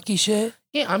anarchy shit?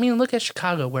 Yeah, I mean, look at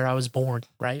Chicago, where I was born,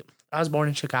 right? I was born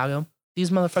in Chicago.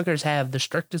 These motherfuckers have the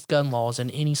strictest gun laws in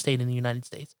any state in the United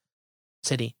States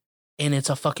city. And it's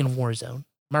a fucking war zone.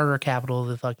 Murder capital of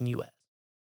the fucking U.S.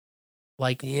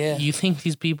 Like, yeah. You think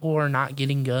these people are not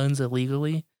getting guns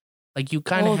illegally? Like, you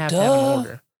kind of have to have an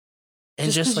order.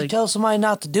 And just like, you tell somebody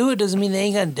not to do it doesn't mean they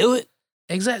ain't gonna do it.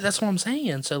 Exactly. That's what I'm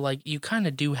saying. So, like, you kind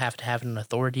of do have to have an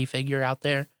authority figure out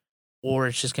there, or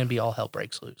it's just gonna be all hell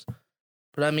breaks loose.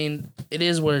 But I mean, it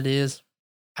is what it is.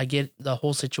 I get the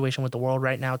whole situation with the world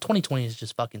right now. 2020 is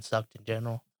just fucking sucked in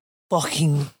general.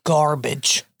 Fucking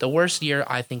garbage. The worst year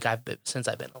I think I've been since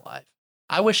I've been alive.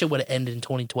 I wish it would have ended in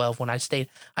 2012 when I stayed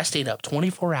up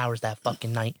 24 hours that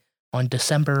fucking night on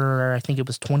December, I think it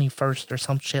was 21st or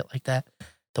some shit like that.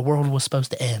 The world was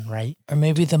supposed to end, right? Or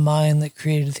maybe the mind that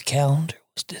created the calendar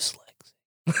was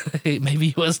dyslexic. Maybe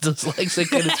he was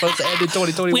dyslexic and it's supposed to end in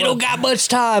 2021. We don't got much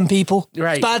time, people.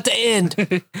 Right. It's about to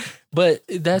end. But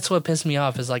that's what pissed me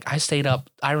off is like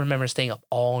I remember staying up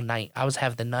all night. I was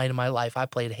having the night of my life. I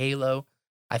played Halo,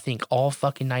 I think all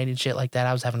fucking night and shit like that.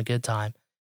 I was having a good time.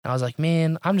 And I was like,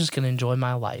 man, I'm just going to enjoy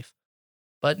my life.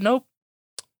 But nope,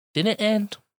 didn't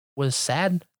end. Was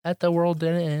sad that the world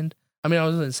didn't end. I mean, I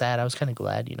wasn't sad. I was kind of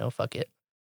glad, fuck it.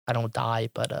 I don't die,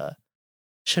 but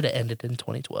should have ended in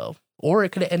 2012. Or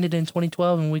it could have ended in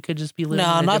 2012 and we could just be living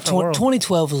in a different world.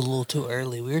 2012 was a little too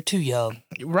early. We were too young.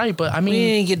 Right, but I mean... We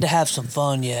didn't get to have some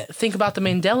fun yet. Think about the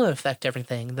Mandela effect,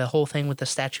 everything. The whole thing with the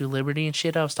Statue of Liberty and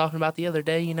shit I was talking about the other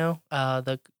day,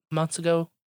 the months ago,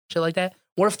 shit like that.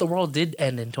 What if the world did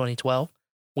end in 2012?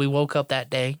 We woke up that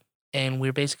day and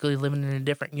we're basically living in a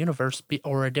different universe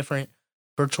or a different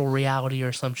virtual reality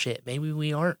or some shit. Maybe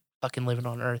we aren't fucking living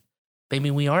on Earth. Maybe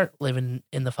we aren't living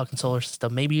in the fucking solar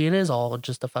system. Maybe it is all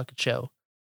just a fucking show.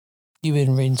 You've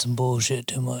been reading some bullshit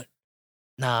too much.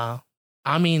 Nah.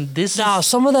 I mean,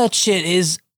 some of that shit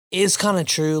is kind of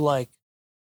true. Like,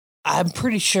 I'm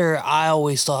pretty sure I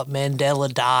always thought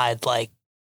Mandela died, like,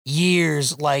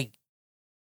 years, like,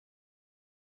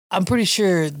 I'm pretty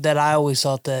sure that I always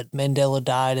thought that Mandela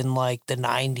died in, like, the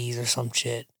 90s or some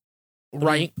shit.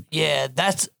 Right. Yeah,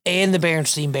 and the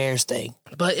Berenstain Bears thing.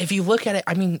 But if you look at it,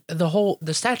 I mean, the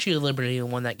Statue of Liberty is the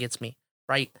one that gets me,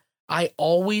 right? I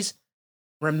always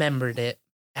remembered it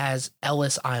as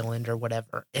Ellis Island or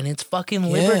whatever, and it's fucking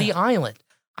Liberty Island.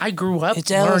 I grew up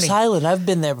It's Ellis Island. I've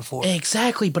been there before.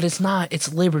 Exactly, but it's not.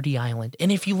 It's Liberty Island.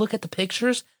 And if you look at the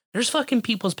pictures, there's fucking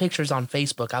people's pictures on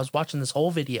Facebook. I was watching this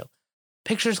whole video.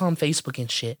 Pictures on Facebook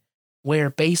and shit.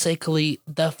 Where basically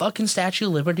the fucking Statue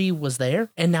of Liberty was there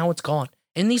and now it's gone.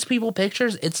 In these people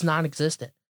pictures, it's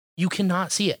non-existent. You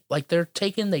cannot see it. Like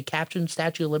they captured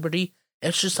Statue of Liberty.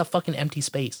 It's just a fucking empty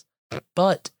space.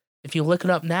 But if you look it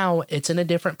up now, it's in a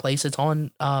different place. It's on,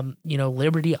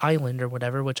 Liberty Island or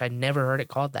whatever, which I never heard it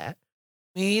called that.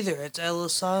 Me either. It's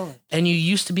Ellis Island. And you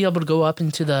used to be able to go up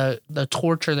into the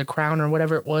torch or the crown or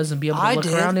whatever it was and be able to look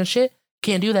around and shit.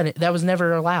 Can't do that. That was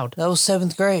never allowed. That was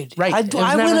 7th grade. Right.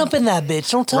 I went up in that bitch.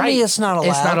 Don't tell me it's not allowed.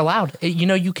 It's not allowed.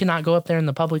 You cannot go up there in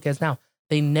the public as now.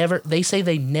 They say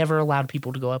they never allowed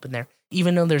people to go up in there,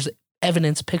 even though there's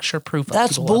evidence, picture proof of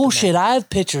That's people bullshit. I have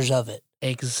pictures of it.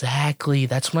 Exactly.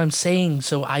 That's what I'm saying.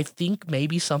 So I think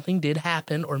maybe something did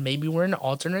happen, or maybe we're in an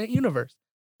alternate universe.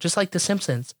 Just like The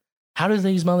Simpsons. How do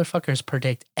these motherfuckers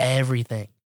predict everything?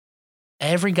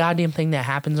 Every goddamn thing that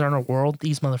happens in our world,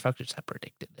 these motherfuckers have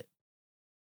predicted it.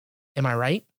 Am I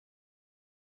right?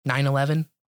 9/11.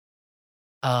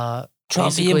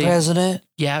 Trump being president.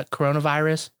 Yeah,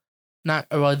 coronavirus.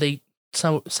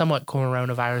 Somewhat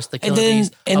coronavirus. The killer And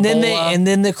then bees, and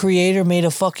then the creator made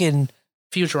a fucking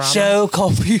Futurama show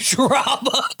called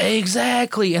Futurama.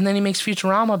 Exactly. And then he makes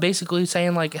Futurama basically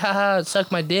saying like, haha,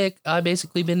 suck my dick. I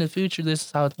basically been in the future. This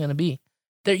is how it's going to be.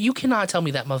 You cannot tell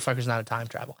me that motherfucker's not a time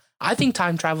travel. I think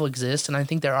time travel exists, and I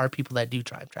think there are people that do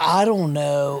time travel. I don't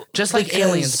know. Just like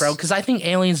aliens, bro, because I think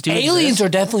aliens do Aliens exist. are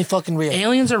definitely fucking real.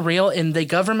 Aliens are real, and the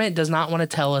government does not want to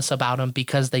tell us about them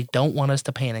because they don't want us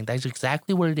to panic. That's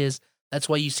exactly what it is. That's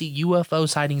why you see UFO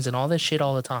sightings and all this shit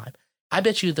all the time. I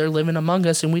bet you they're living among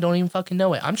us, and we don't even fucking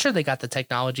know it. I'm sure they got the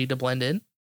technology to blend in.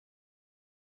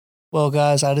 Well,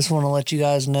 guys, I just want to let you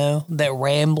guys know that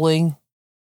rambling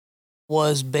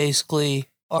was basically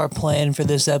our plan for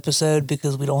this episode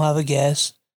because we don't have a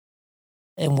guest.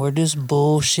 And we're just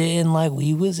bullshitting like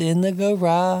we was in the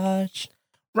garage.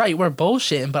 Right, we're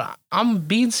bullshitting, but I'm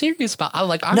being serious about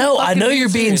it. I know you're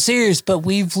being serious, but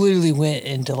we've literally went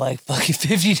into like fucking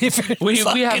 50 different We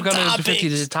have gone topics. into 50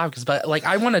 different topics, but like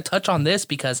I want to touch on this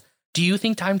because do you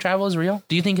think time travel is real?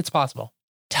 Do you think it's possible?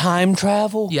 Time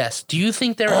travel? Yes. Do you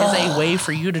think there is a way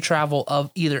for you to travel of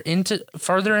either into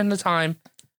further into time,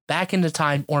 back into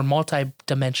time, or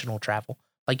multi-dimensional travel?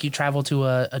 Like you travel to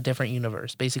a different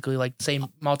universe, basically like same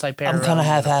multi-parallel. I'm kind of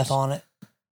half on it.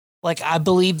 Like I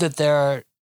believe that there are,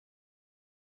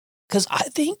 because I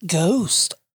think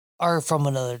ghosts are from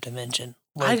another dimension,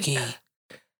 low-key.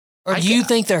 Or do you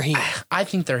think they're here? I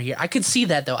think they're here. I could see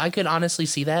that though. I could honestly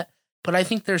see that, but I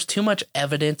think there's too much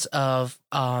evidence of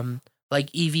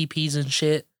like EVPs and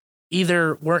shit.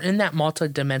 Either we're in that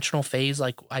multi-dimensional phase,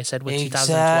 like I said with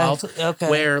 2012,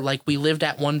 where like we lived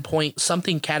at one point,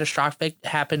 something catastrophic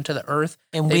happened to the Earth,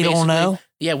 and we don't know.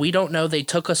 Yeah, we don't know. They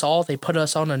took us all. They put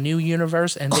us on a new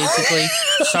universe and basically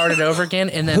started over again.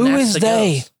 And then who is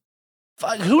they?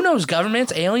 Who knows?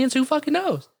 Governments, aliens? Who fucking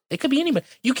knows? It could be anybody.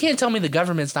 You can't tell me the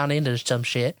government's not into some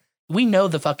shit. We know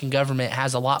the fucking government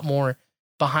has a lot more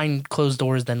behind closed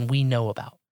doors than we know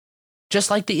about. Just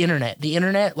like the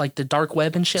internet, like the dark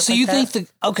web and shit. So like you that,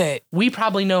 think we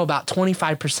probably know about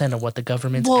 25% of what the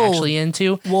government's actually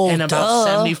into, and about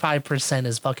 75%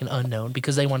 is fucking unknown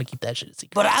because they want to keep that shit a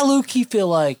secret. But I low-key feel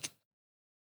like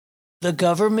the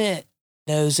government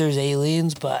knows there's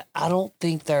aliens, but I don't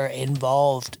think they're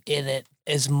involved in it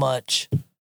as much.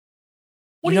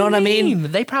 You know what I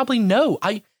mean? They probably know.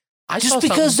 Just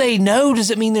because they know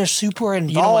doesn't mean they're super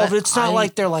involved. It's not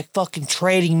like they're like fucking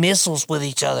trading missiles with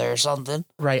each other or something.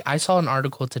 Right. I saw an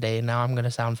article today, and now I'm going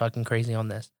to sound fucking crazy on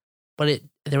this. But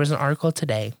there was an article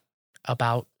today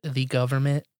about the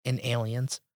government and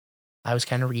aliens. I was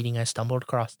kind of reading. I stumbled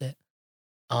across it.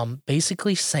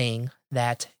 Basically saying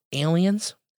that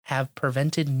aliens have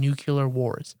prevented nuclear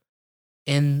wars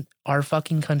in our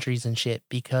fucking countries and shit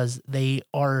because they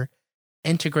are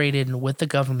integrated with the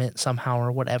government somehow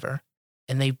or whatever,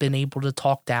 and they've been able to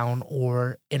talk down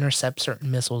or intercept certain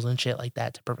missiles and shit like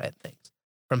that to prevent things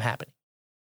from happening.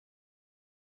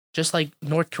 Just like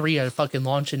North Korea fucking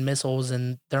launching missiles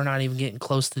and they're not even getting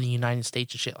close to the United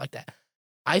States and shit like that.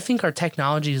 I think our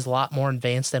technology is a lot more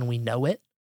advanced than we know it.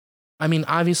 I mean,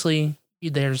 obviously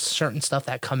there's certain stuff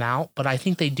that come out, but I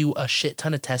think they do a shit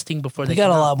ton of testing before they got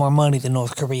a lot more money than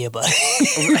North Korea, but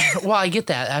well, I get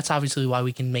that. That's obviously why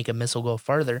we can make a missile go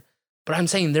further. But I'm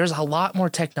saying there's a lot more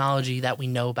technology that we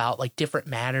know about, like different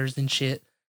matters and shit,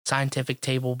 scientific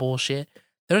table bullshit.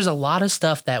 There's a lot of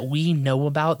stuff that we know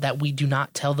about that we do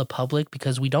not tell the public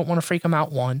because we don't want to freak them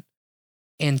out, one.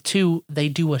 And two, they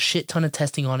do a shit ton of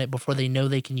testing on it before they know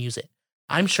they can use it.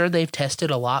 I'm sure they've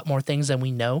tested a lot more things than we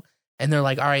know. And they're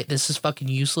like, all right, this is fucking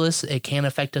useless. It can't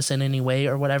affect us in any way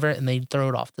or whatever. And they throw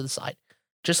it off to the side.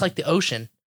 Just like the ocean.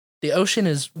 The ocean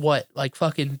is what? Like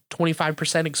fucking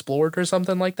 25% explored or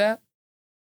something like that?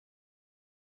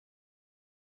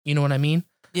 You know what I mean?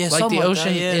 Yeah, like the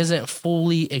ocean isn't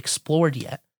fully explored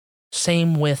yet.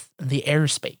 Same with the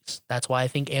airspace. That's why I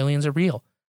think aliens are real.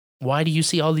 Why do you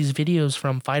see all these videos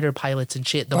from fighter pilots and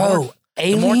shit?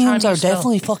 Aliens are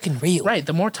definitely fucking real. Right.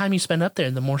 The more time you spend up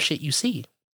there, the more shit you see.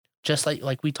 Just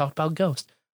like we talked about ghosts.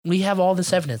 We have all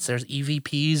this evidence. There's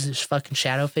EVPs, there's fucking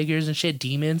shadow figures and shit,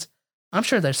 demons. I'm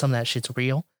sure there's some of that shit's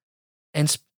real.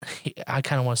 And I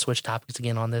kind of want to switch topics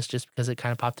again on this just because it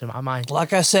kind of popped in my mind.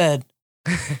 Like I said,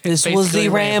 this was the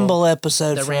ramble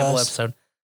episode. The ramble episode.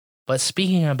 But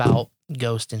speaking about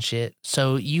ghosts and shit,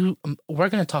 so we're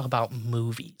going to talk about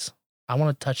movies. I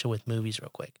want to touch it with movies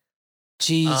real quick.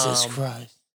 Jesus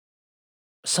Christ.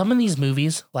 some of these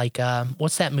movies, like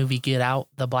what's that movie Get Out?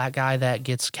 The black guy that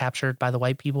gets captured by the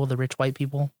white people, the rich white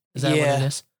people. Is that what it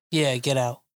is? Yeah, Get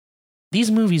Out. These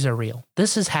movies are real.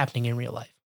 This is happening in real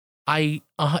life.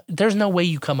 There's no way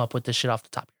you come up with this shit off the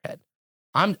top of your head.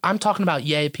 I'm talking about,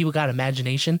 yeah, people got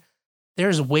imagination.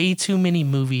 There's way too many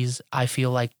movies I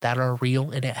feel like that are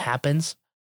real and it happens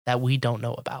that we don't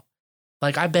know about.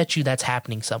 Like, I bet you that's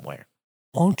happening somewhere.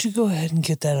 Why don't you go ahead and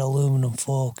get that aluminum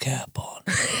foil cap on?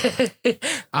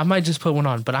 I might just put one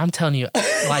on, but I'm telling you,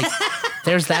 like,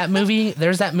 there's that movie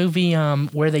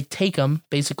where they take them,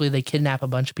 basically they kidnap a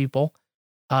bunch of people.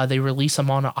 They release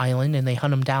them on an island and they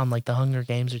hunt them down like the Hunger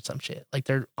Games or some shit. Like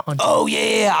they're hunting. Oh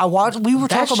yeah, I watched. We were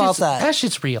talking about that. That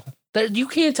shit's real. You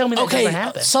can't tell me that doesn't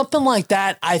happen. Something like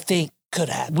that, I think, could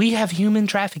happen. We have human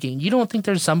trafficking. You don't think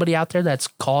there's somebody out there that's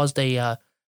caused a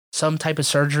some type of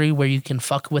surgery where you can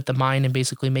fuck with the mind and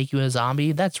basically make you a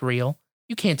zombie? That's real.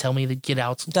 You can't tell me that Get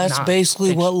Out's That's not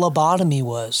basically fiction. what lobotomy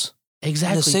was.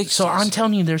 Exactly. So I'm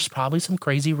telling you, there's probably some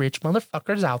crazy rich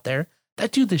motherfuckers out there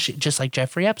that do this shit, just like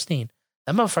Jeffrey Epstein.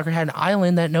 That motherfucker had an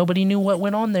island that nobody knew what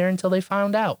went on there until they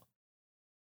found out.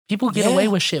 People get away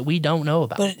with shit we don't know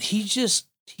about. But he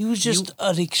was just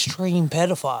an extreme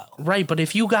pedophile. Right, but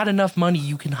if you got enough money,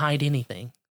 you can hide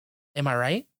anything. Am I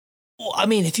right? Well, I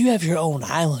mean, if you have your own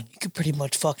island, you could pretty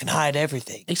much fucking hide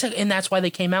everything. Exactly, and that's why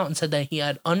they came out and said that he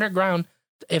had underground.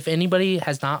 If anybody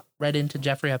has not read into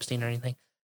Jeffrey Epstein or anything,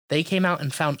 they came out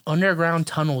and found underground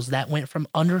tunnels that went from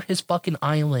under his fucking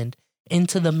island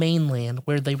into the mainland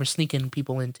where they were sneaking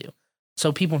people into.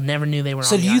 So people never knew they were on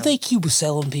the island. So do you think he was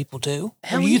selling people too?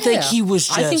 Hell or do you think he was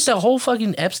just... I think the whole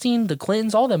fucking Epstein, the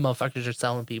Clintons, all them motherfuckers are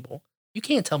selling people. You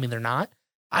can't tell me they're not.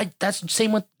 That's the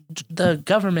same with the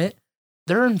government.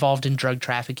 They're involved in drug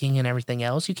trafficking and everything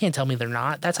else. You can't tell me they're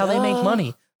not. That's how they make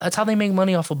money. That's how they make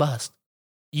money off a bust.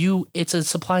 It's a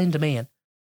supply and demand.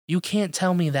 You can't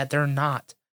tell me that they're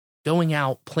not going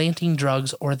out planting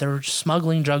drugs or they're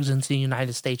smuggling drugs into the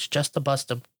United States just to bust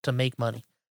them to make money.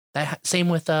 That same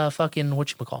with fucking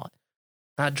whatchamacallit.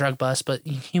 Not drug bust, but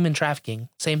human trafficking.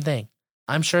 Same thing.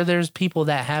 I'm sure there's people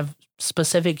that have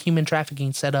specific human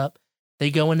trafficking set up.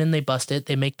 They go in and they bust it.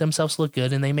 They make themselves look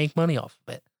good and they make money off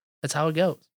of it. That's how it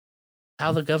goes.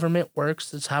 How the government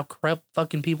works. It's how corrupt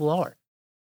fucking people are.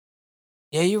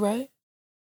 Yeah, you're right.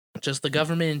 Just the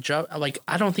government and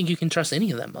I don't think you can trust any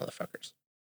of them motherfuckers.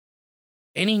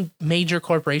 Any major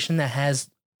corporation that has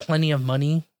plenty of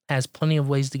money has plenty of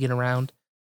ways to get around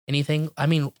anything. I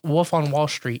mean, Wolf on Wall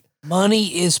Street.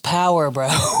 Money is power, bro.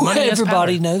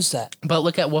 Everybody knows that. But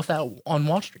look at Wolf on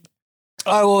Wall Street.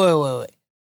 All right, wait.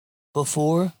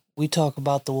 Before we talk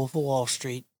about the Wolf of Wall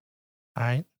Street, all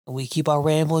right, and we keep our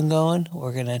rambling going,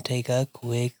 we're going to take a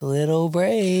quick little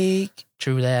break.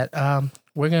 True that.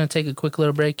 We're going to take a quick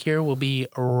little break here. We'll be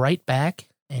right back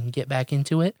and get back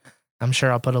into it. I'm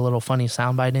sure I'll put a little funny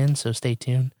soundbite in, so stay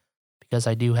tuned because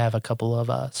I do have a couple of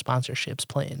sponsorships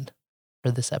planned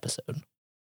for this episode.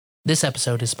 This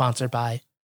episode is sponsored by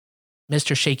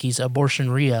Mr. Shaky's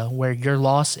Abortion Rhea, where your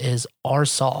loss is our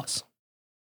sauce.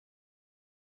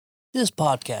 This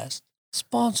podcast is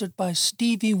sponsored by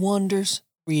Stevie Wonder's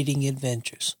Reading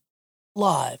Adventures,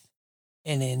 live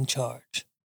and in charge.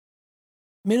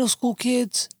 Middle school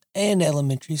kids and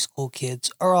elementary school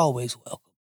kids are always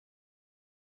welcome.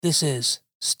 This is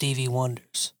Stevie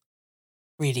Wonder's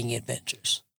Reading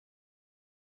Adventures.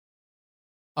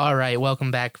 All right,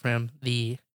 welcome back from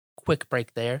the quick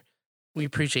break there. We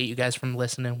appreciate you guys from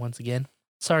listening once again.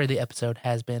 Sorry the episode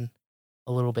has been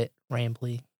a little bit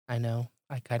rambly. I know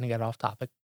I kind of got off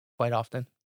topic quite often.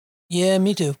 Yeah,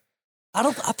 me too.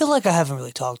 I feel like I haven't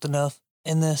really talked enough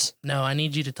in this. No, I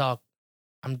need you to talk.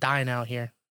 I'm dying out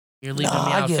here. You're leaving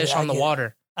me out fish on the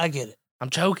water. I get it. I'm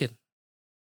choking.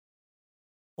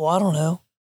 Well, I don't know.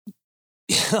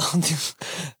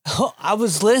 I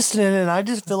was listening and I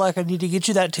just feel like I need to get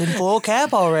you that tinfoil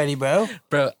cap already, bro.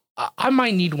 Bro, I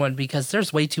might need one because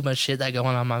there's way too much shit that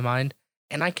going on in my mind.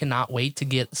 And I cannot wait to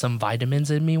get some vitamins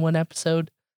in me one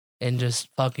episode and just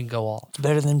fucking go off. It's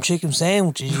better than chicken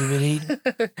sandwiches you've been eating.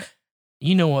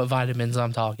 You know what vitamins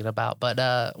I'm talking about.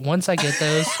 But once I get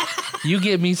those, you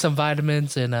give me some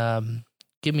vitamins and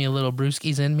give me a little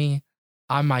brewskis in me,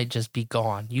 I might just be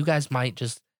gone. You guys might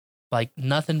just like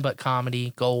nothing but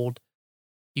comedy, gold.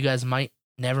 You guys might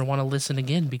never want to listen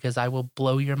again because I will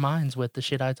blow your minds with the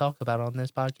shit I talk about on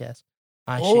this podcast.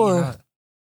 Or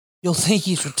you'll think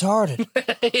he's retarded.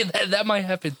 that might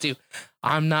happen too.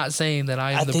 I'm not saying that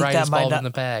I am the brightest bulb in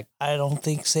the pack. I don't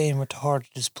think saying retarded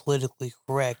is politically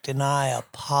correct, and I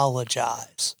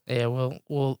apologize. Yeah,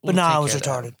 we'll but no, I was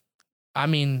retarded. I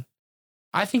mean,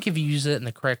 I think if you use it in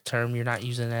the correct term, you're not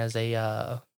using it as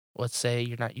a let's say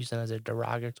you're not using it as a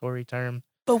derogatory term.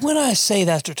 But when I say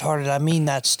that's retarded, I mean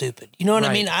that's stupid. You know what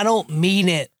I mean? I don't mean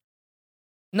it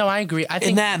No, I agree. I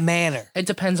think in that manner. it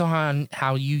depends on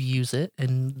how you use it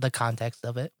and the context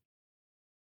of it.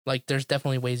 Like, there's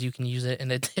definitely ways you can use it in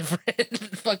a different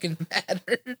fucking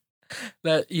manner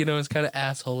that, you know, is kind of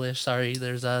asshole-ish. Sorry,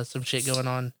 there's some shit going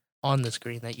on the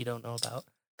screen that you don't know about.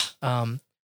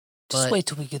 Just wait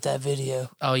till we get that video.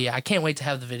 Oh, yeah, I can't wait to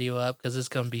have the video up because it's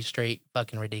going to be straight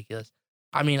fucking ridiculous.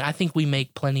 I mean, I think we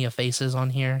make plenty of faces on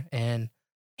here and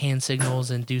hand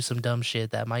signals and do some dumb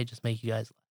shit that might just make you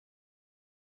guys laugh.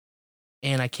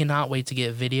 And I cannot wait to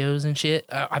get videos and shit.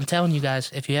 I'm telling you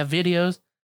guys, if you have videos,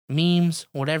 memes,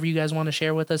 whatever you guys want to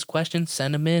share with us, questions,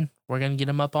 send them in. We're going to get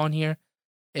them up on here.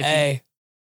 I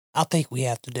think we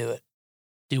have to do it.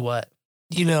 Do what?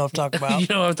 You know what I'm talking about. You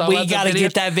know what I'm talking about? We got to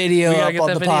get that video up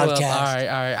on the podcast. All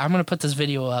right. I'm going to put this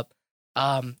video up.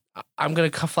 I'm going to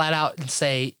come flat out and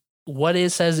say what it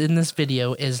says in this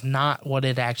video is not what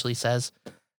it actually says.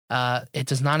 It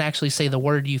does not actually say the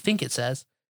word you think it says.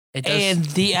 It does, and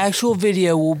the actual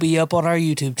video will be up on our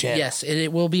YouTube channel. Yes,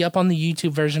 it will be up on the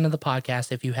YouTube version of the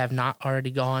podcast. If you have not already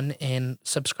gone and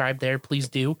subscribed there, please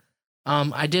do.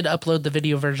 I did upload the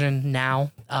video version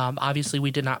now. Obviously,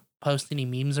 we did not post any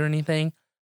memes or anything,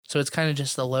 so it's kind of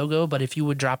just the logo. But if you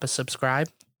would drop a subscribe,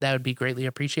 that would be greatly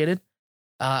appreciated.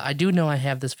 I do know I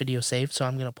have this video saved, so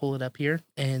I'm going to pull it up here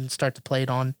and start to play it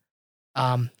on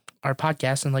our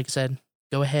podcast. And like I said,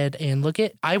 go ahead and look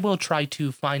it. I will try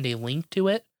to find a link to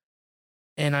it.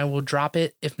 And I will drop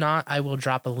it. If not, I will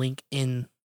drop a link in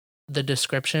the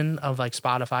description of like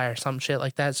Spotify or some shit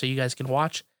like that so you guys can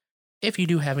watch if you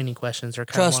do have any questions or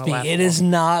kind of Trust me, it is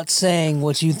not saying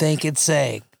what you think it's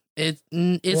saying. It's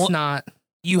not.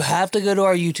 You have to go to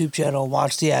our YouTube channel and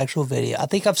watch the actual video. I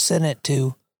think I've sent it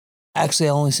to, actually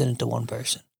I only sent it to one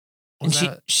person. And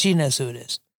she knows who it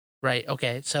is. Right,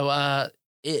 okay. So I'm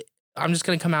just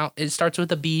going to come out. It starts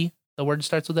with a B. The word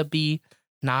starts with a B,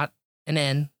 not an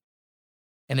N.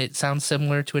 And it sounds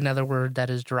similar to another word that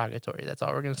is derogatory. That's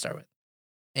all we're going to start with.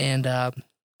 And well,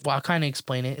 I'll kind of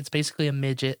explain it. It's basically a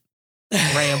midget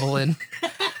rambling.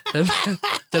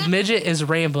 The midget is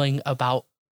rambling about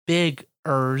big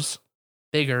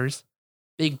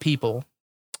people.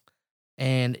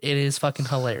 And it is fucking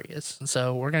hilarious.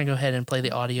 So we're going to go ahead and play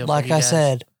the audio. Like I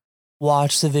said,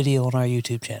 watch the video on our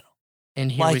YouTube channel. And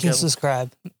here like and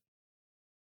subscribe.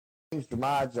 Mr.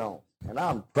 My Jones, and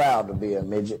I'm proud to be a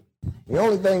midget. The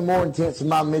only thing more intense than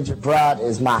my midget pride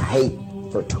is my hate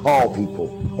for tall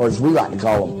people, or as we like to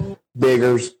call them,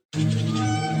 biggers.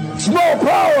 Small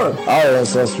power! Our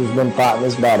ancestors been fighting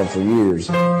this battle for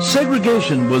years.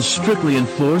 Segregation was strictly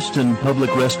enforced in public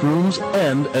restrooms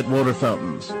and at water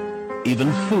fountains.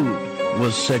 Even food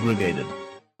was segregated.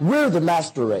 We're the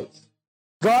master race.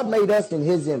 God made us in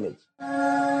his image.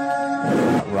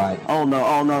 Right. Oh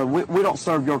no, we don't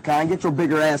serve your kind. Get your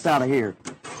bigger ass out of here.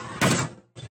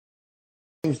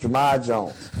 Mr. My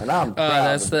Jones, and I'm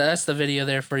proud. That's the video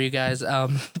there for you guys.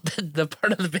 The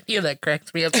part of the video that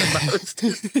cracks me up the most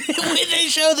when they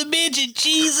show the midget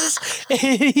Jesus,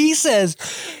 and he says,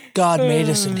 "God made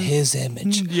us in His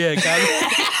image." Yeah,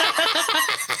 God.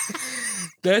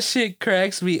 That shit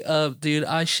cracks me up, dude.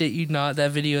 I shit you not. That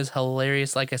video is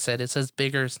hilarious. Like I said, it says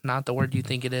 "bigger" is not the word you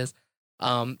think it is.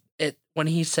 When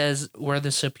he says we're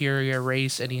the superior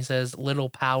race, and he says little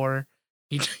power.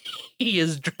 He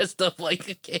is dressed up like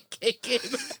a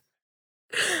KKK,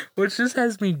 which just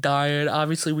has me dying.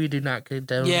 Obviously, we do not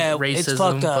condone racism, it's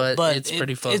fucked up, but it's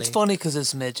pretty funny. It's funny because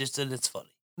it's midgets and it's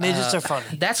funny. Midgets are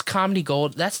funny. That's comedy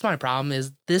gold. That's my problem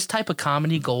is this type of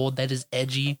comedy gold that is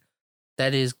edgy,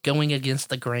 that is going against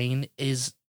the grain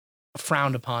is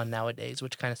frowned upon nowadays,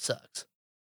 which kind of sucks.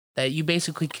 That you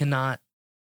basically cannot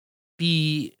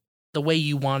be the way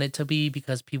you want it to be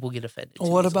because people get offended.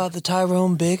 What about the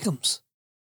Tyrone Biggums?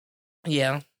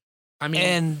 Yeah. I mean,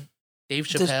 and Dave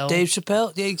Chappelle. Dave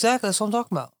Chappelle. Yeah, exactly. That's what I'm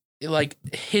talking about. Like,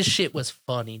 his shit was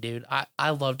funny, dude. I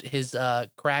loved his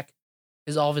crack.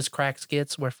 All of his crack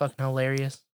skits were fucking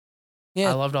hilarious.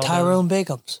 Yeah, I loved all Tyrone those.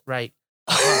 Biggums. Right.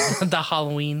 The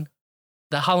Halloween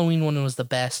one was the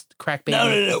best. Crack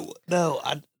baby. No.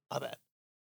 My bad.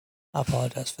 I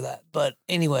apologize for that. But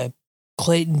anyway,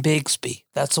 Clayton Bigsby.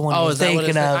 That's the one I was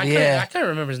thinking of. I can't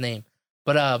remember his name.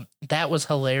 But that was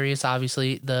hilarious.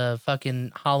 Obviously, the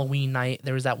fucking Halloween night,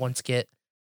 there was that one skit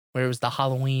where it was the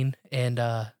Halloween and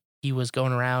he was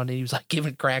going around and he was like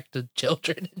giving crack to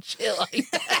children and shit like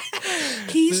that.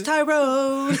 He's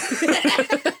Tyrone.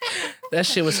 That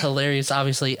shit was hilarious.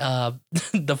 Obviously,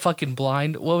 the fucking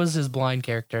blind. What was his blind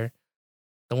character?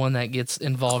 The one that gets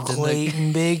involved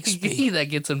Clayton Bigsby. That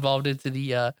gets involved into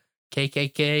the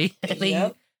KKK.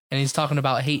 and he's talking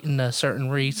about hating a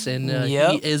certain race, and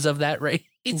Yep. he is of that race.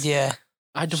 Yeah.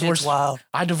 I Shit's divorced wild.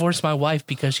 I divorced my wife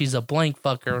because she's a blank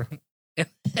fucker, and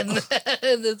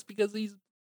it's because he's,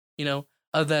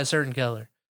 of that certain color.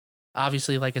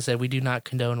 Obviously, like I said, we do not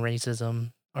condone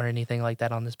racism or anything like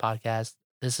that on this podcast.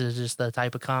 This is just the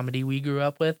type of comedy we grew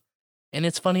up with, and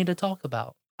it's funny to talk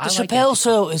about. The I like Chappelle edgy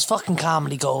Show is fucking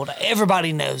comedy gold.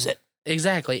 Everybody knows it.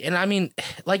 Exactly. And I mean,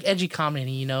 like edgy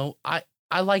comedy, I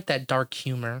like that dark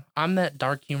humor. I'm that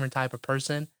dark humor type of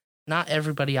person. Not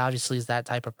everybody obviously is that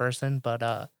type of person, but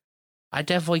I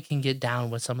definitely can get down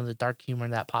with some of the dark humor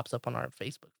that pops up on our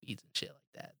Facebook feeds and shit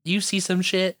like that. You see some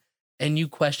shit and you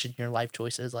question your life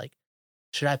choices, like,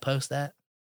 should I post that?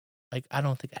 Like, I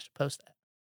don't think I should post that.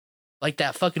 Like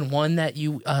that fucking one that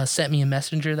you sent me a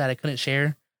messenger that I couldn't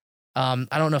share. I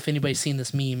don't know if anybody's seen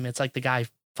this meme. It's like the guy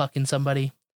fucking somebody.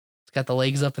 He's got the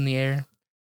legs up in the air.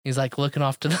 He's like looking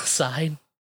off to the side.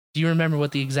 Do you remember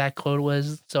what the exact quote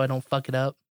was so I don't fuck it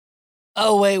up?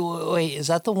 Oh, wait. Is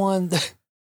that the one?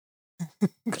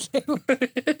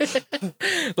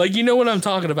 Like, you know what I'm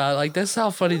talking about. Like, that's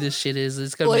how funny this shit is.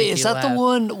 It's gonna Wait, make is you that laugh. the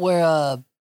one where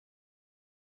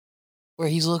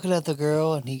he's looking at the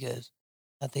girl and he goes,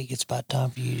 I think it's about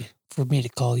time for me to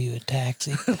call you a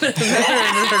taxi.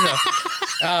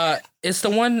 No. It's the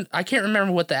one, I can't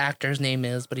remember what the actor's name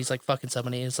is, but he's like fucking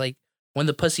somebody. It's like, when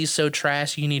the pussy's so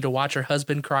trash, you need to watch her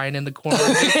husband crying in the corner.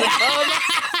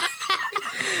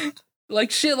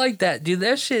 Like shit like that, dude.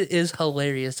 That shit is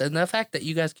hilarious. And the fact that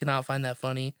you guys cannot find that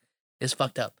funny is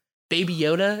fucked up. Baby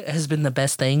Yoda has been the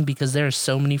best thing because there are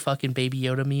so many fucking Baby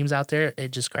Yoda memes out there.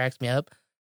 It just cracks me up.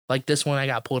 Like this one I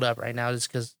got pulled up right now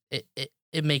just because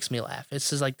it makes me laugh. It's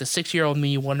just like the 6-year-old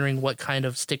me wondering what kind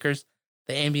of stickers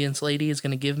the ambulance lady is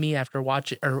going to give me after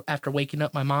waking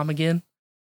up my mom again.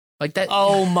 Like that.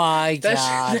 Oh my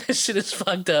God. That shit is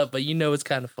fucked up, but it's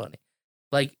kind of funny.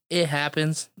 Like, it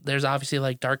happens. There's obviously,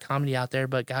 like, dark comedy out there,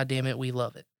 but goddamn it, we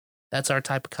love it. That's our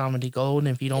type of comedy gold,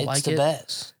 and if you don't like it,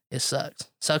 best. it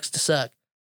sucks. Sucks to suck.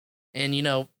 And,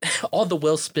 all the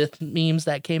Will Smith memes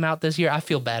that came out this year, I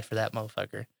feel bad for that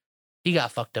motherfucker. He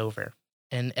got fucked over,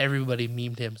 and everybody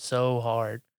memed him so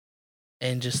hard,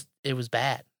 and just, it was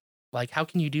bad. Like, how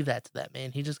can you do that to that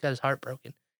man? He just got his heart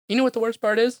broken. You know what the worst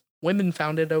part is? Women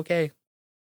found it okay.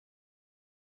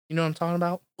 You know what I'm talking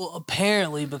about? Well,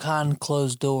 apparently, behind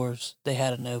closed doors, they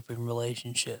had an open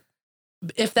relationship.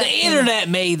 If that The internet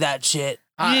made that shit.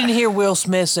 You didn't hear Will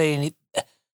Smith saying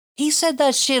he said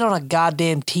that shit on a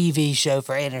goddamn TV show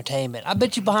for entertainment. I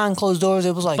bet you behind closed doors,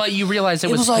 it was like, but you realize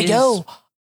it was like, his, yo,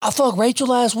 I fucked Rachel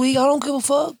last week. I don't give a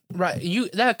fuck. Right.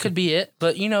 That could be it.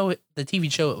 But the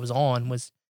TV show it was on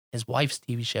was his wife's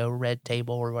TV show, Red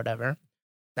Table or whatever.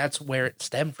 That's where it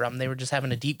stemmed from. They were just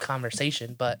having a deep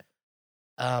conversation, but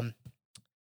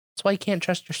that's why you can't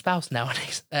trust your spouse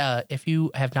nowadays. If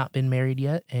you have not been married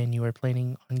yet and you are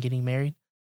planning on getting married,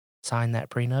 sign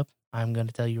that prenup. I'm going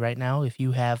to tell you right now, if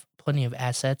you have plenty of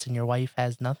assets and your wife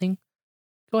has nothing,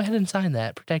 go ahead and sign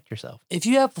that. Protect yourself. If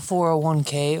you have a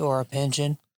 401k or a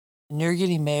pension and you're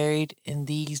getting married in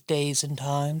these days and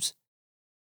times,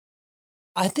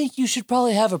 I think you should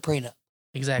probably have a prenup.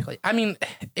 Exactly. I mean,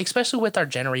 especially with our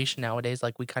generation nowadays,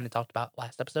 like we kind of talked about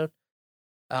last episode,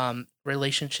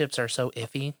 relationships are so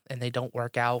iffy and they don't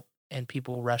work out and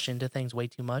people rush into things way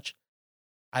too much.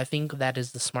 I think that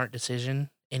is the smart decision.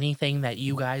 Anything that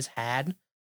you guys had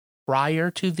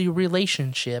prior to the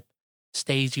relationship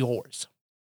stays yours.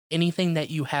 Anything that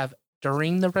you have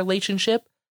during the relationship,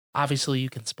 obviously you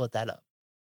can split that up.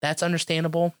 That's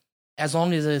understandable. As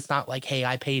long as it's not like, hey,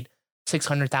 I paid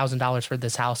 $600,000 for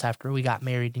this house after we got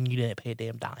married and you didn't pay a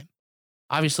damn dime.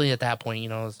 Obviously at that point,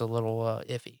 it's a little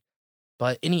iffy.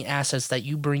 But any assets that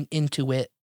you bring into it,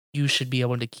 you should be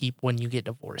able to keep when you get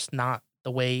divorced. Not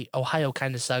the way Ohio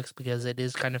kind of sucks because it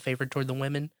is kind of favored toward the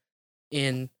women.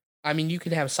 You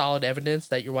could have solid evidence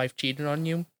that your wife cheated on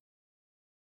you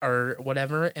or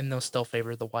whatever, and they'll still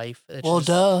favor the wife. It's Well, just,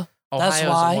 duh. Ohio's That's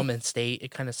why. a woman's state.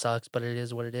 It kind of sucks, but it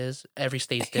is what it is. Every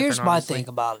state's different. Here's my obviously. thing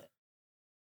about it.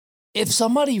 If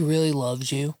somebody really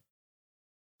loves you,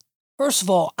 first of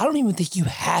all, I don't even think you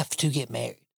have to get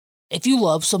married. If you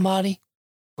love somebody,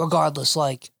 regardless,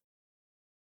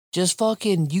 just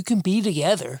fucking, you can be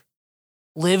together,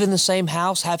 live in the same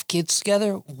house, have kids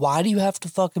together. Why do you have to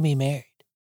fucking be married?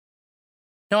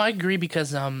 No, I agree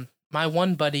because my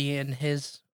one buddy and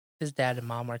his dad and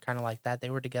mom are kind of like that. They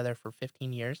were together for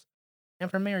 15 years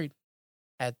and were married.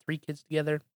 Had 3 kids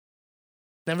together.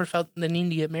 Never felt the need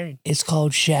to get married. It's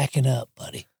called shacking up,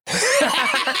 buddy.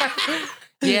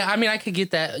 Yeah, I could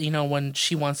get that, when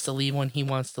she wants to leave, when he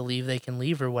wants to leave, they can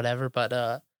leave or whatever. But,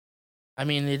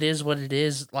 it is what it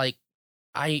is. Like,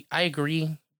 I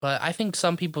agree But I think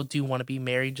some people do want to be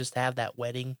married just to have that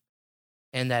wedding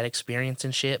and that experience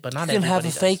and shit. But not You can have everybody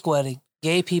a does. fake wedding.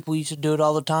 Gay people used to do it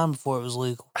all the time before it was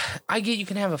legal. I get you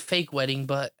can have a fake wedding,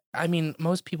 but I mean,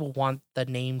 most people want the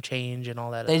name change and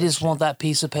all that. They other just shit. want that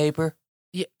piece of paper.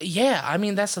 Yeah. I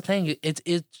mean, that's the thing. It's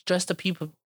just a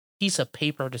piece of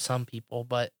paper to some people,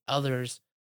 but others,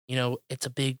 it's a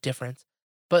big difference.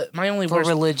 But my only For worst,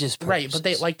 religious purposes.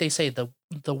 right? But they say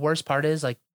the worst part is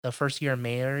like the first year of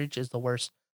marriage is the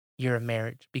worst year of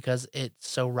marriage because it's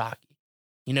so rocky.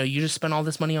 You just spend all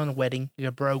this money on a wedding.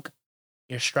 You're broke.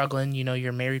 You're struggling.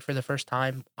 You're married for the first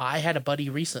time. I had a buddy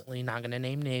recently, not going to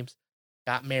name names,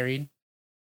 got married,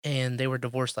 and they were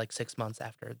divorced like 6 months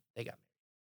after they got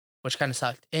married, which kind of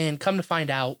sucked. And come to find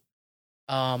out,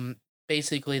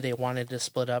 basically they wanted to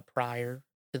split up prior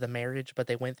to the marriage, but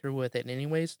they went through with it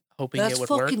anyways, hoping That's it would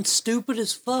work. fucking stupid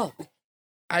as fuck.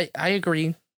 I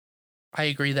agree. I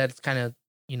agree that it's kind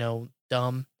of,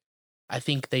 dumb. I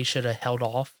think they should have held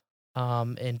off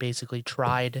and basically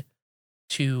tried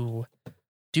to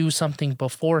do something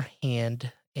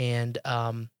beforehand and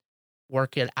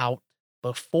work it out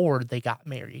before they got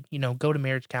married. Go to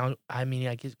marriage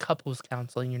I guess couples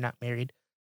counseling, you're not married,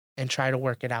 and try to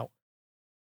work it out.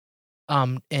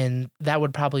 And that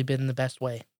would probably been the best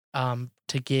way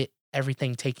to get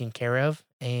everything taken care of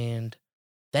and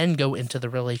then go into the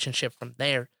relationship from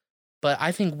there. But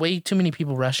I think way too many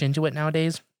people rush into it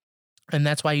nowadays. And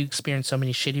that's why you experience so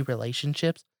many shitty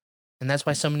relationships. And that's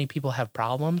why so many people have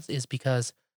problems is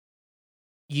because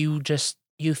you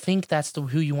think that's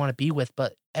who you want to be with,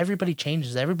 but everybody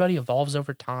changes. Everybody evolves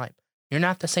over time. You're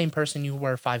not the same person you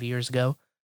were 5 years ago.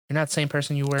 You're not the same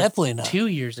person you were Definitely not. 2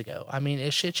 years ago. I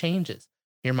mean, shit changes.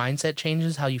 Your mindset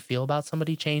changes. How you feel about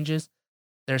somebody changes.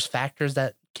 There's factors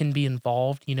that can be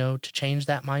involved, to change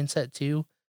that mindset too.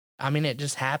 I mean, it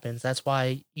just happens. That's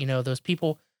why, those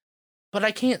people, but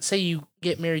I can't say you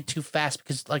get married too fast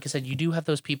because, like I said, you do have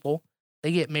those people.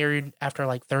 They get married after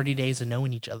like 30 days of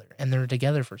knowing each other and they're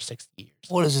together for 60 years.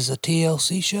 What is this, a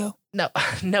TLC show? No,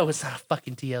 it's not a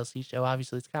fucking TLC show.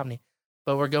 Obviously, it's comedy,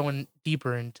 but we're going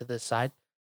deeper into this side.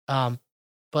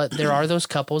 But there are those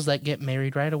couples that get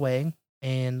married right away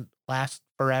and last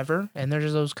forever. And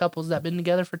there's those couples that been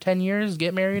together for 10 years,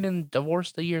 get married and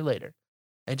divorced a year later.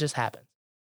 It just happens.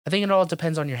 I think it all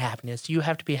depends on your happiness. You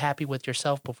have to be happy with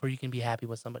yourself before you can be happy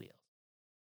with somebody else.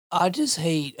 I just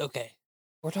hate, okay,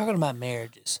 we're talking about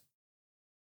marriages.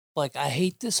 Like, I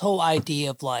hate this whole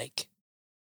idea of like,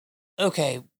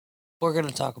 okay, we're going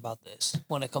to talk about this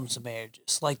when it comes to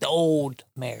marriages. Like the old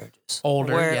marriages.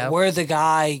 Older, where the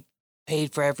guy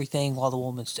paid for everything while the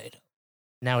woman stayed home.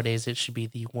 Nowadays, it should be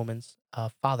the woman's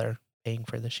father paying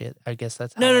for the shit. I guess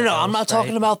that's how No. it I'm goes, not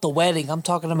talking right? about the wedding. I'm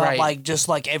talking about Right. like just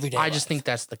like everyday I just life. think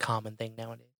that's the common thing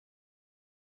nowadays.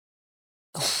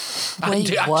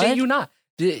 Wait, I what? kid you not.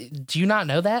 Do you not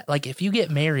know that? Like, if you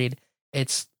get married,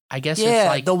 I guess it's Yeah,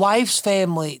 like the wife's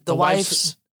family, the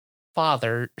wife's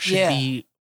father should Yeah. be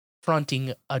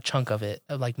fronting a chunk of it,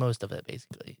 like most of it,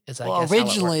 basically. Is I well, guess how it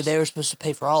originally works. they were supposed to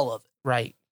pay for all of it.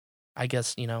 Right. I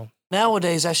guess,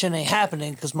 Nowadays, that shit ain't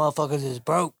happening because motherfuckers is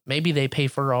broke. maybe they pay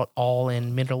for it all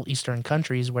in Middle Eastern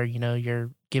countries where, you're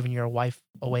giving your wife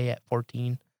away at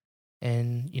 14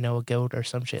 and, a goat or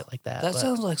some shit like that. That But,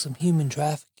 sounds like some human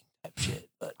trafficking type shit,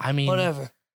 but I mean,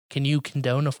 whatever. can you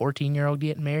condone a 14-year-old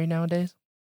getting married nowadays?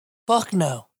 Fuck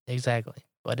no. Exactly.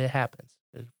 But it happens.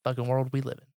 The fucking world we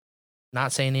live in.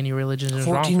 Not saying any religion is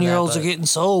wrong for 14-year-olds that, are but- getting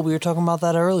sold. We were talking about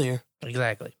that earlier.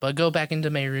 Exactly. But go back into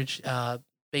marriage.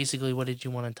 Basically, what did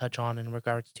you want to touch on in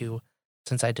regards to,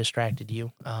 since I distracted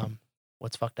you,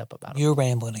 what's fucked up about it? You're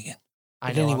rambling again. I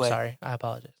but know, anyway. I'm sorry. I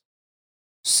apologize.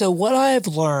 So what I have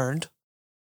learned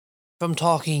from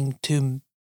talking to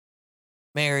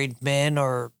married men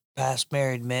or past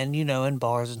married men, in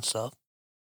bars and stuff,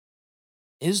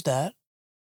 is that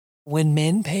when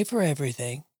men pay for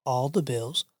everything, all the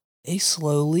bills, they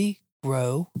slowly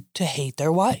grow to hate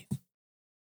their wife.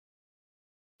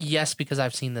 Yes, because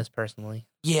I've seen this personally.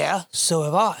 Yeah, so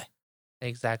have I.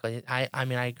 Exactly. I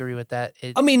mean, I agree with that.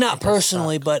 I mean, it not does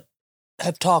personally, suck. but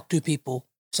have talked to people.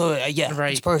 So, yeah,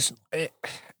 Right. it's personal.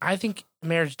 I think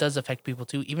marriage does affect people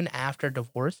too, even after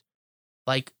divorce.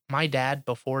 Like, my dad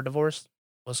before divorce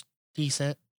was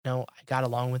decent. I got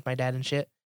along with my dad and shit.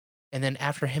 And then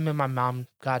after him and my mom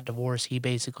got divorced, he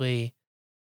basically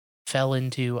fell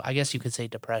into, I guess you could say,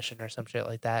 depression or some shit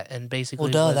like that. And basically,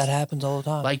 Well, duh, was that happens all the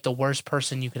time. like the worst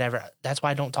person you could ever. That's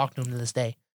why I don't talk to him to this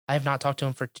day. I have not talked to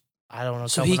him for, I don't know.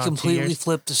 so coming he on 2 completely years.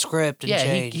 flipped the script and Yeah,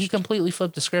 changed. he completely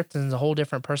flipped the script and is a whole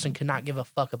different person. Could not give a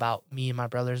fuck about me and my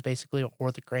brothers, basically,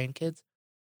 or the grandkids.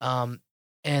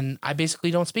 And I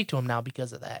basically don't speak to him now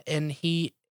because of that. And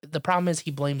he the problem is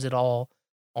he blames it all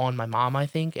on my mom, I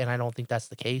think, and I don't think that's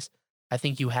the case. I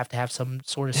think you have to have some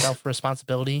sort of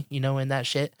self-responsibility, in that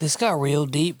shit. This got real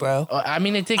deep, bro. I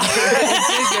mean, it did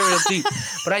get real deep.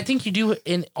 But I think you do,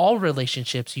 in all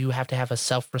relationships, you have to have a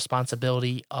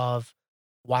self-responsibility of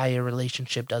why a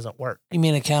relationship doesn't work. You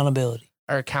mean accountability?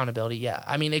 Or accountability, yeah.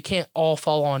 I mean, it can't all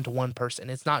fall on to one person.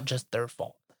 It's not just their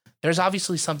fault. There's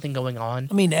obviously something going on.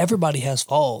 I mean, everybody has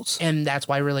faults. And that's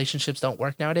why relationships don't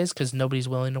work nowadays, because nobody's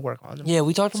willing to work on them. Yeah,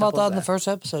 we talked about Simple that as in the that. first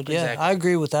episode. Yeah, Exactly. I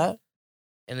agree with that.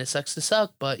 And it sucks to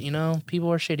suck, but,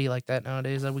 people are shitty like that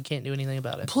nowadays, and we can't do anything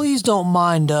about it. Please don't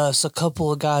mind us, a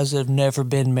couple of guys that have never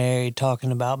been married,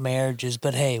 talking about marriages.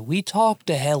 But hey, we talk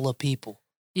to hella people.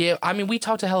 Yeah, I mean, we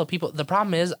talk to hella people. The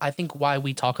problem is, I think why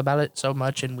we talk about it so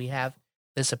much and we have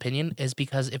this opinion is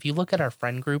because if you look at our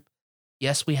friend group,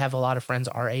 yes, we have a lot of friends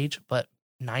our age, but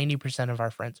 90% of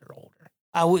our friends are older.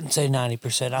 I wouldn't say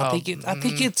 90%. I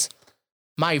think it's.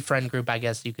 My friend group, I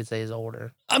guess you could say, is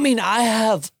older. I mean,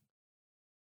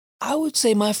 I would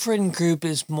say my friend group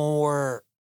is more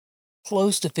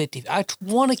close to 50. I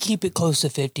want to keep it close to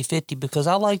 50-50 because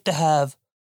I like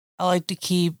to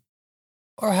keep,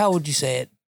 or how would you say it?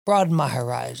 Broaden my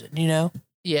horizon,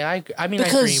 Yeah, I mean,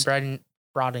 Because- I agree,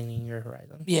 broadening your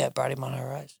horizon. Yeah, broaden my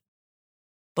horizon.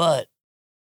 But,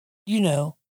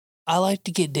 I like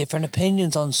to get different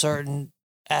opinions on certain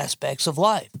aspects of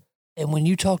life. And when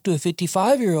you talk to a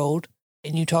 55-year-old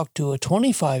and you talk to a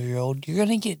 25-year-old, you're going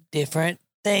to get different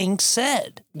things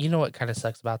said. You know what kind of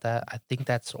sucks about that? I think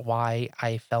that's why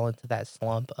I fell into that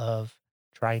slump of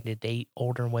trying to date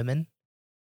older women.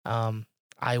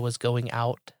 I was going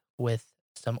out with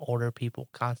some older people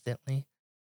constantly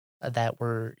that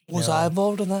were. Was I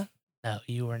involved in that? No,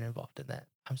 you weren't involved in that.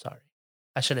 I'm sorry.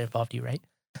 I should have involved you, right?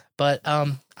 But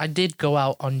I did go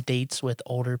out on dates with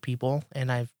older people,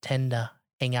 and I tend to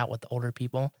hang out with older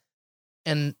people.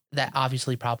 And that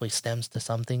obviously probably stems to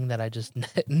something that I just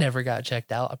never got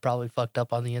checked out. I probably fucked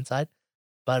up on the inside.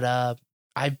 But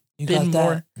I've You been got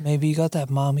more. that? Maybe you got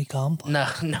that mommy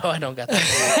complex. No, I don't got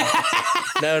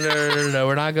that. No,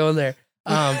 we're not going there.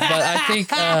 But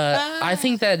I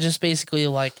think that just basically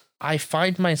like I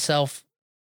find myself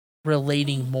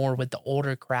relating more with the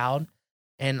older crowd,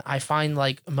 and I find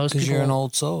like most Because people. you're an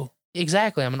old soul.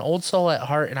 Exactly, I'm an old soul at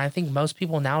heart, and I think most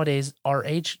people nowadays our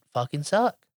age fucking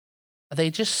suck. They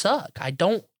just suck. I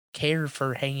don't care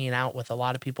for hanging out with a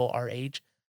lot of people our age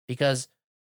because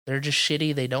they're just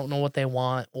shitty. They don't know what they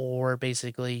want, or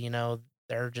basically,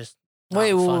 they're just not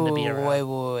fun to be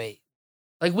around. Wait.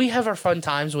 Like, we have our fun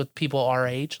times with people our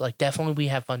age. Like, definitely we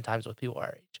have fun times with people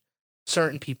our age.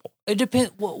 Certain people. It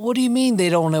depends. What do you mean they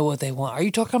don't know what they want? Are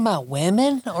you talking about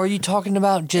women, or are you talking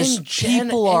about just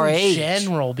people our age? In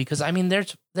general, because, I mean,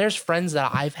 there's friends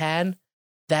that I've had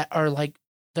that are, like,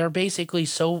 they're basically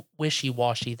so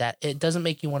wishy-washy that it doesn't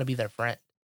make you want to be their friend.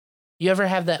 You ever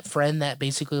have that friend that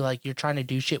basically, like, you're trying to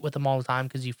do shit with them all the time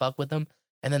because you fuck with them,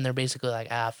 and then they're basically like,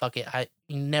 fuck it.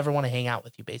 You never want to hang out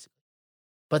with you, basically.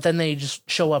 But then they just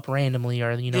show up randomly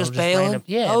or, just bailing? random.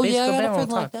 Yeah, Oh, basically yeah, I got a bailing all friend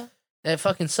the time. like that. It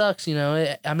fucking sucks,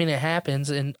 I mean, it happens,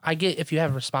 and I get if you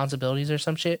have responsibilities or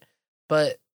some shit,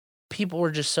 but people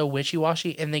are just so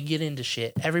wishy-washy, and they get into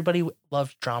shit. Everybody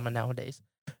loves drama nowadays.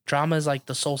 Drama is like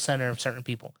the soul center of certain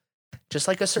people. Just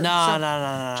like a certain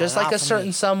No. just like not a for certain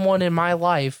me. someone in my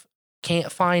life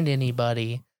can't find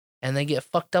anybody, and they get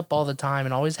fucked up all the time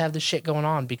and always have this shit going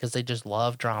on because they just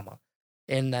love drama,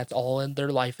 and that's all in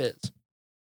their life is.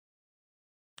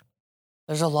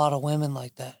 There's a lot of women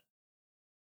like that.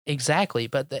 Exactly,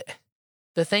 but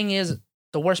the thing is,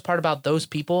 the worst part about those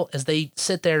people is they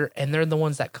sit there and they're the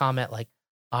ones that comment like,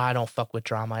 I don't fuck with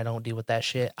drama. I don't deal with that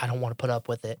shit. I don't want to put up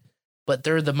with it. But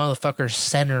they're the motherfuckers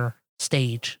center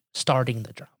stage starting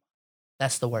the drama.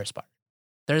 That's the worst part.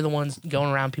 They're the ones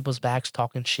going around people's backs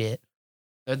talking shit.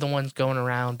 They're the ones going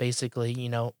around basically,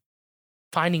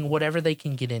 finding whatever they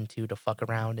can get into to fuck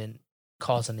around and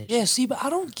cause an issue. Yeah, see, but I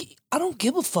don't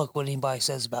give a fuck what anybody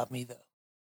says about me though.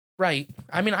 Right.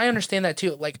 I mean, I understand that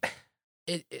too. Like,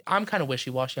 I'm kind of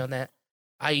wishy-washy on that.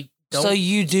 I don't. So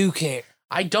you do care.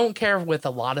 I don't care with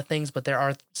a lot of things, but there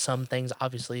are some things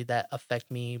obviously that affect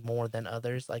me more than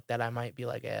others. Like that, I might be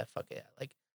like, fuck it,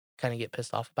 like kind of get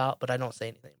pissed off about, but I don't say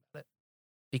anything about it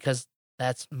because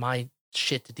that's my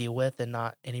shit to deal with and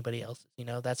not anybody else's.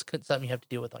 That's something you have to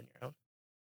deal with on your own.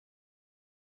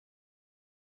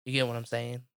 You get what I'm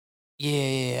saying?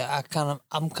 Yeah.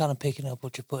 I'm kind of picking up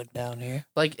what you're putting down here.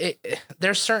 Like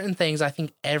there's certain things I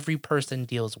think every person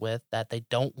deals with that they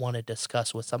don't want to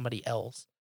discuss with somebody else,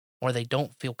 or they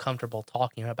don't feel comfortable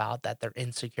talking about, that they're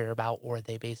insecure about, or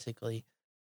they basically,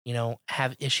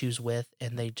 have issues with,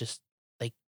 and they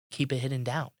keep it hidden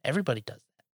down. Everybody does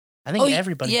that. I think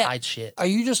everybody hides shit. Are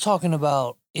you just talking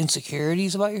about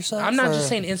insecurities about yourself? I'm not just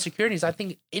saying insecurities. I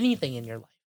think anything in your life.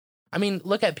 I mean,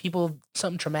 look at people.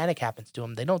 Something traumatic happens to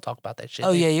them. They don't talk about that shit.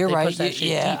 Oh, yeah, you're right.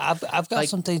 Yeah, I've got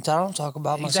some things I don't talk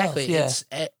about myself. Exactly. Yeah.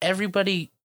 It's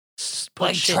everybody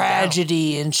like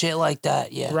tragedy and shit like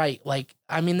that. Yeah. Right. Like,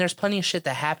 I mean, there's plenty of shit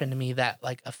that happened to me that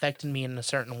like affected me in a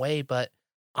certain way, but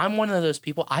I'm one of those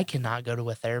people. I cannot go to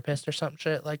a therapist or some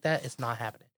shit like that. It's not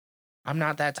happening. I'm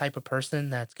not that type of person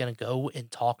that's going to go and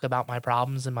talk about my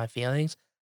problems and my feelings.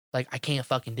 Like, I can't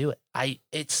fucking do it.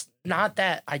 It's not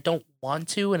that I don't want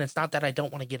to, and it's not that I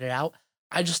don't want to get it out.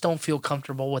 I just don't feel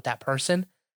comfortable with that person.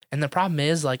 And the problem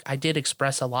is, like, I did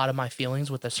express a lot of my feelings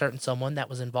with a certain someone that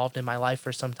was involved in my life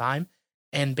for some time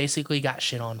and basically got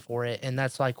shit on for it. And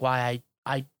that's like why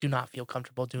I do not feel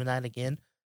comfortable doing that again.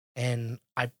 And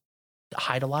I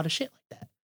hide a lot of shit like that.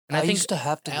 And I think used to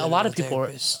have to a lot of people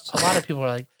are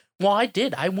like, well, I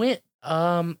did. I went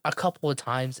a couple of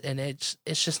times, and it's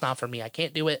just not for me. I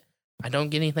can't do it. I don't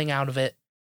get anything out of it.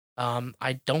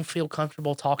 I don't feel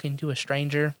comfortable talking to a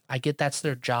stranger. I get that's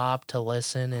their job to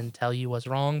listen and tell you what's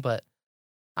wrong, but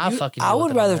I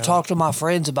would rather talk to my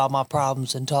friends about my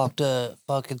problems than talk to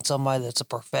fucking somebody that's a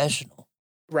professional.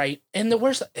 Right. And the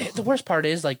worst part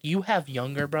is, like, you have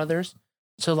younger brothers,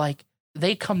 so like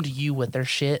they come to you with their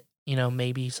shit, you know,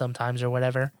 maybe sometimes or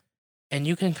whatever. And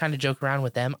you can kind of joke around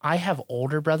with them. I have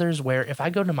older brothers where if I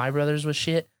go to my brothers with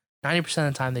shit, 90%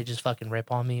 of the time they just fucking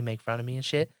rip on me, make fun of me and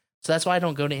shit. So that's why I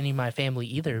don't go to any of my family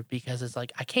either, because it's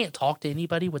like I can't talk to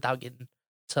anybody without getting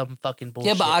some fucking bullshit.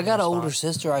 Yeah, but I got an older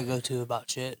sister I go to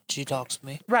about shit. She talks to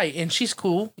me. Right, and she's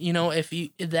cool. You know, if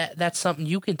you that's something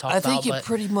you can talk about. I think it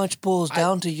pretty much boils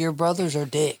down to your brothers are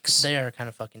dicks. They are kind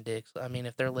of fucking dicks. I mean,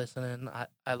 if they're listening,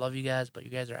 I love you guys, but you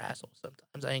guys are assholes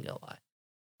sometimes. I ain't gonna lie.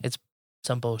 It's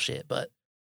some bullshit, but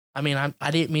I mean,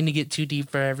 I didn't mean to get too deep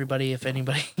for everybody. If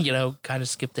anybody, you know, kind of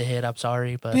skipped ahead, I'm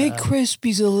sorry. But Big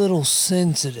Crispy's a little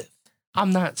sensitive.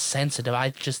 I'm not sensitive. I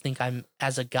just think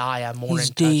as a guy, I'm more in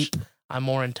touch. I'm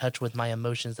more in touch with my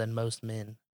emotions than most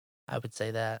men. I would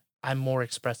say that. I'm more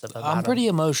expressive about I'm pretty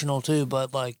emotional too,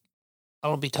 but like, I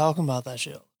don't be talking about that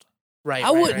shit all the time. Right.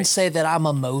 I wouldn't say that I'm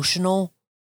emotional.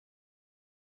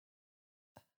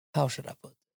 How should I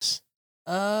put this?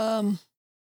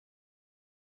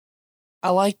 I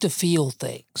like to feel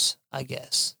things, I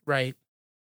guess. Right.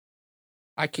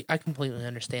 I completely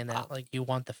understand that. Like, you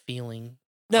want the feeling.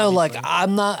 No, obviously.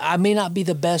 like, I may not be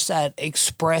the best at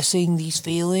expressing these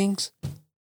feelings,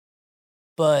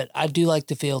 but I do like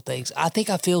to feel things. I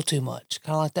think I feel too much.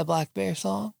 Kind of like that Black Bear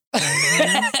song.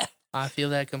 I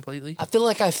feel that completely. I feel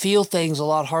like I feel things a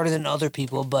lot harder than other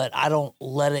people, but I don't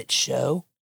let it show.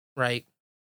 Right.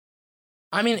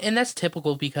 I mean, and that's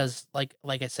typical because, like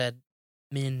I said,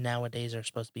 men nowadays are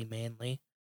supposed to be manly.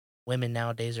 Women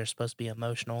nowadays are supposed to be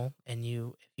emotional, and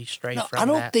if you stray from that, I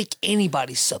don't think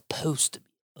anybody's supposed to be.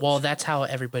 Well, that's how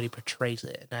everybody portrays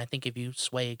it, and I think if you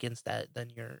sway against that,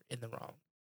 then you're in the wrong.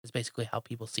 It's basically how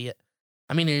people see it.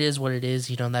 I mean, it is what it is.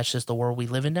 You know, that's just the world we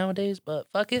live in nowadays. But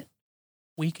fuck it,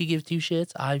 we could give two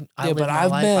shits. I live my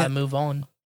life. I move on.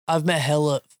 I've met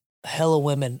hella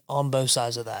women on both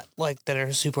sides of that, like that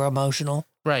are super emotional.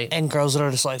 Right. And girls that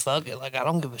are just like, fuck it. Like, I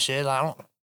don't give a shit. I don't.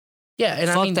 Yeah. And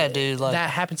fuck I mean, that dude. Like, that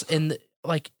happens. And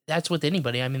like, that's with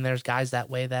anybody. I mean, there's guys that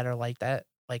way that are like that,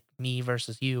 like me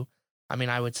versus you. I mean,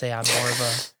 I would say I'm more of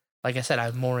a, like I said,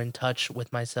 I'm more in touch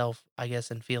with myself, I guess,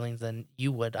 and feelings than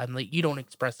you would. I'm like, you don't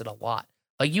express it a lot.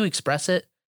 Like, you express it.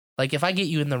 Like, if I get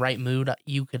you in the right mood,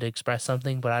 you could express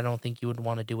something, but I don't think you would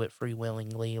want to do it free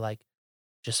willingly. Like,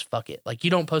 just fuck it. Like,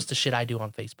 you don't post the shit I do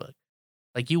on Facebook.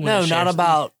 Like, you want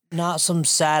to not some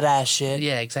sad ass shit.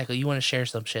 Yeah, exactly. You want to share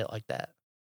some shit like that.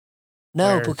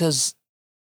 No, because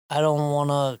I don't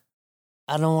want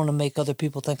to make other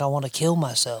people think I want to kill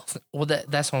myself. Well,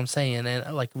 that's what I'm saying.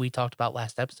 And like we talked about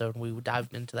last episode, we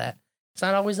dived into that. It's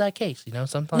not always that case, you know?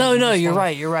 Sometimes you're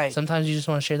right. Sometimes you just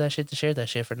want to share that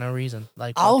shit for no reason.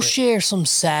 Like, I'll share some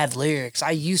sad lyrics.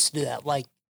 I used to do that. Like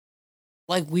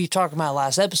we talked about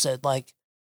last episode, like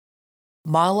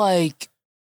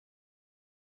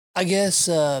I guess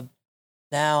now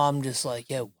I'm just like,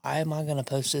 yo, why am I gonna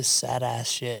post this sad ass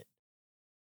shit?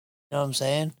 You know what I'm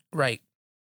saying? Right.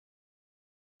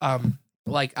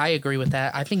 Like, I agree with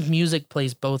that. I think music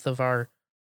plays both of our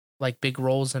like big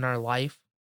roles in our life.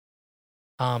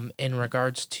 In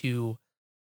regards to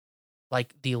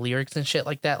like the lyrics and shit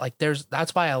like that. Like,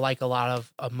 that's why I like a lot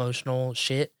of emotional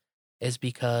shit, is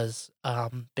because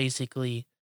basically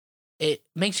it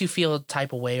makes you feel a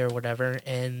type of way or whatever,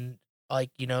 and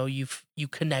like, you know, you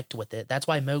connect with it. That's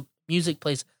why music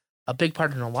plays a big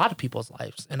part in a lot of people's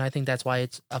lives, and I think that's why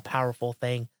it's a powerful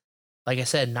thing like I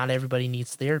said, not everybody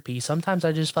needs therapy. Sometimes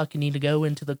I just fucking need to go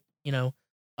into the,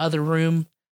 other room,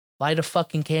 light a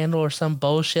fucking candle or some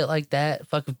bullshit like that,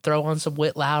 fucking throw on some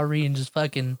Whit Lowry and just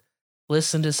fucking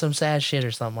listen to some sad shit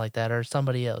or something like that, or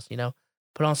somebody else,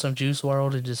 put on some Juice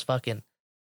WRLD and just fucking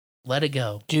let it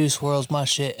go. Juice WRLD's my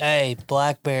shit. Hey,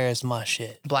 Black Bear is my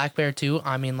shit. Black Bear too.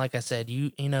 I mean, like I said,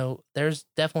 there's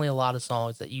definitely a lot of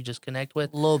songs that you just connect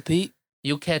with. Lil Peep.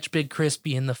 You'll catch Big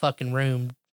Crispy in the fucking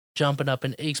room jumping up,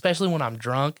 and especially when I'm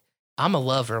drunk. I'm a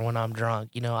lover when I'm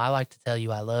drunk. I like to tell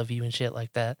you I love you and shit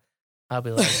like that. I'll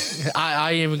be like,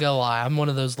 I ain't even gonna lie. I'm one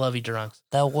of those lovey drunks.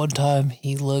 That one time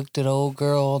he looked at old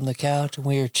girl on the couch and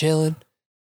we were chilling.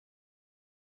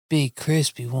 Big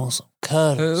Crispy wants some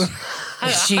cuddles.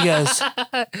 And she goes,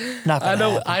 not gonna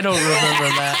happen. I don't remember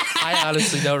that. I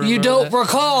honestly don't remember. You don't that.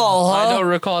 recall, huh? I don't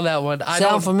recall that one.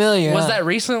 Sound familiar? Was huh? that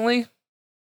recently?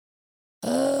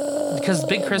 Because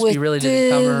Big Crispy really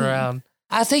didn't come around.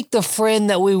 I think the friend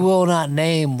that we will not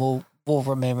name will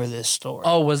remember this story.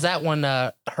 Oh, was that when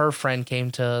her friend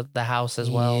came to the house as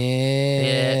well?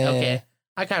 Yeah. Okay.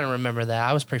 I kind of remember that.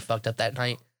 I was pretty fucked up that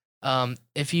night.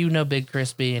 If you know Big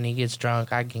Crispy and he gets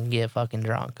drunk, I can get fucking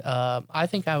drunk. I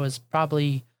think I was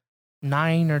probably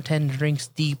 9 or 10 drinks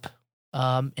deep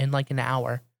in like an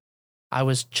hour. I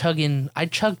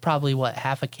chugged probably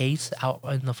half a case out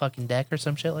in the fucking deck or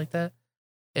some shit like that.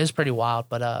 It was pretty wild,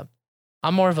 but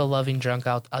I'm more of a loving drunk.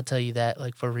 I'll tell you that,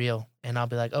 like, for real. And I'll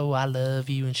be like, oh, I love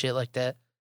you and shit like that.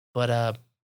 But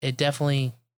it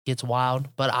definitely gets wild.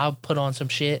 But I'll put on some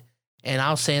shit and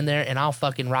I'll stand there and I'll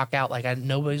fucking rock out like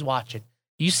nobody's watching.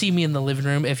 You see me in the living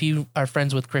room. If you are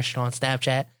friends with Christian on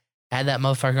Snapchat, add that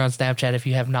motherfucker on Snapchat. If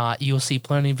you have not, you'll see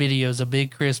plenty of videos of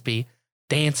Big Crispy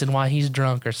dancing while he's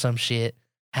drunk or some shit,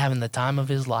 having the time of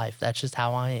his life. That's just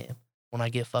how I am when I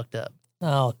get fucked up.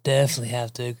 I'll definitely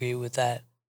have to agree with that.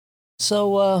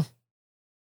 So,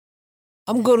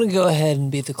 I'm going to go ahead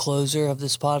and be the closer of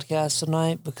this podcast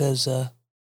tonight because it's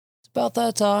about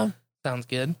that time. Sounds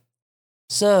good.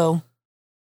 So,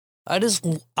 I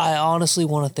honestly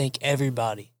want to thank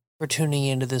everybody for tuning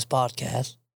into this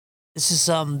podcast. This is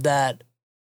something that,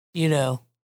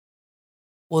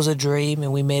 was a dream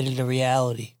and we made it a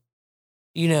reality.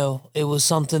 It was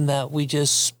something that we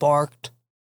just sparked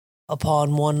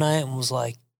upon one night and was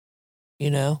like,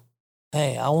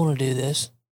 hey, I want to do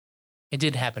this. It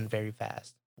did happen very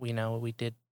fast. We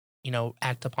did,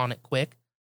 act upon it quick,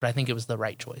 but I think it was the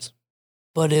right choice.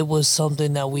 But it was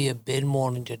something that we have been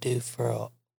wanting to do for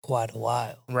quite a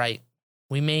while. Right.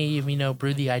 We may,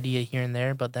 brew the idea here and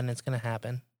there, but then it's going to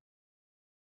happen.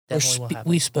 Definitely will happen.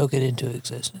 We spoke it into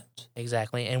existence.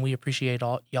 Exactly. And we appreciate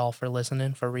y'all for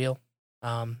listening, for real.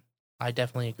 I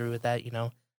definitely agree with that.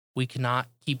 We cannot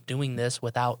keep doing this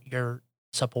without your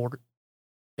support,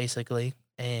 basically.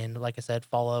 And like I said,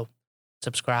 follow,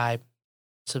 subscribe,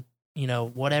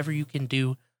 whatever you can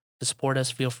do to support us,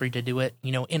 feel free to do it.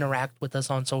 Interact with us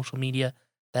on social media.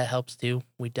 That helps too.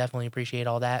 We definitely appreciate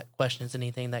all that. Questions,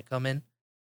 anything that come in.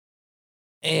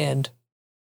 And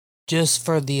just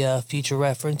for the future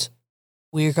reference,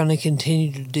 we're going to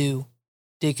continue to do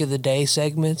Dick of the Day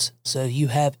segments. So if you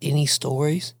have any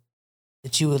stories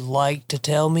that you would like to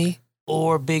tell me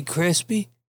or Big Crispy,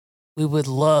 we would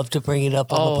love to bring it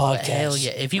up on the podcast. Hell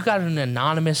yeah. If you got an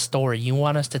anonymous story, you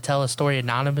want us to tell a story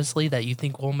anonymously that you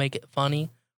think will make it funny,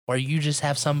 or you just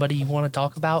have somebody you want to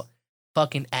talk about,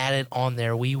 fucking add it on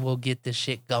there. We will get this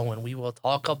shit going. We will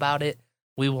talk about it.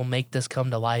 We will make this come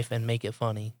to life and make it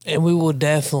funny. And we will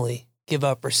definitely give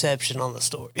our perception on the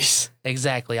stories.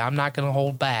 Exactly. I'm not going to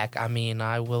hold back. I mean,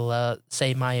 I will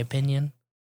say my opinion.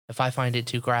 If I find it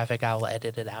too graphic, I'll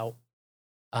edit it out.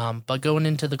 But going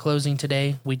into the closing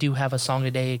today, we do have a song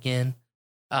a day again.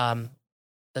 The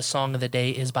song of the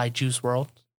day is by Juice WRLD.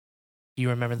 Do you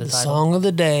remember the title? The song of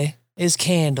the day is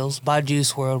Candles by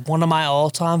Juice WRLD, one of my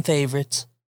all-time favorites.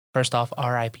 First off,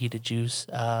 R.I.P. to Juice.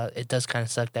 It does kind of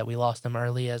suck that we lost him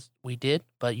early as we did,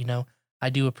 but I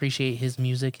do appreciate his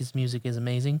music. His music is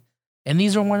amazing. And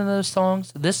these are one of those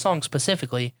songs. This song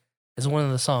specifically is one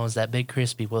of the songs that Big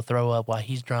Crispy will throw up while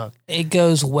he's drunk. It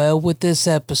goes well with this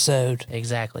episode.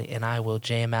 Exactly. And I will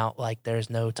jam out like there's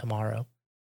no tomorrow.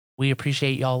 We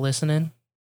appreciate y'all listening.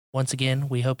 Once again,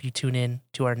 we hope you tune in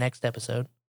to our next episode.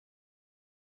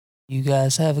 You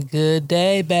guys have a good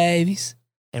day, babies.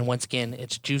 And once again,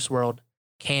 it's Juice WRLD,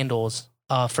 Candles.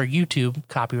 For YouTube,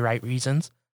 copyright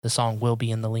reasons, the song will be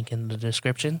in the link in the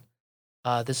description.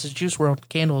 This is Juice WRLD,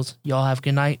 Candles. Y'all have a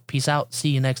good night. Peace out. See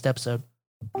you next episode.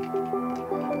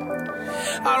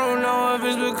 I don't know if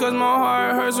it's because my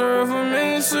heart hurts or if I'm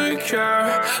insecure.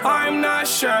 I'm not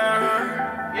sure.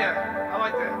 Yeah, I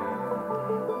like that.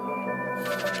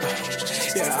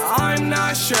 Yeah, I'm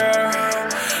not sure.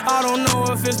 I don't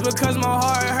know if it's because my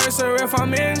heart hurts or if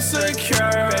I'm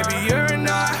insecure. Baby, you're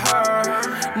not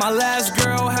her. My last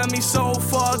girl had me so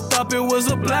fucked up, it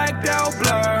was a blacked out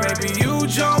blur. Baby, you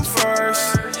jump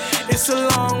first. It's a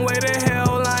long way to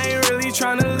hell, I ain't really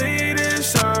tryna leave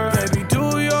this earth. Baby,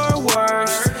 do your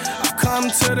worst. I've come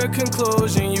to the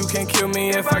conclusion you can kill me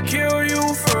if I kill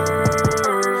you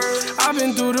first. I've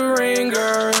been through the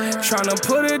ringer, tryna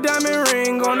put a diamond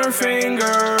ring on her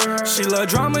finger. She love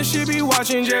drama, she be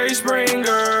watching Jerry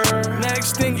Springer.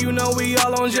 Next thing you know, we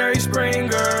all on Jerry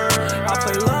Springer. I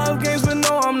play love games, but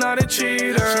no, I'm not a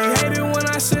cheater. She hate it when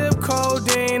I sip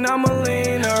codeine, I'm a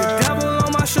leaner. The devil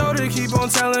on my shoulder keep on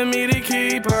telling me to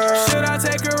keep her. Should I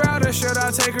take her out or should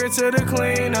I take her to the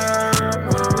cleaner?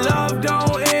 Love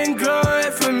don't end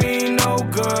good for me, no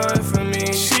good for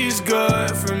me. She's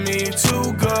good for me,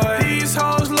 too good. These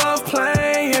hoes love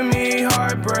playing me,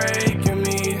 heartbreaking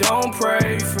me. Don't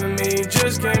pray for me,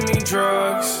 just give me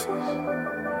drugs.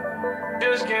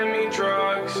 Just give me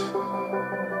drugs.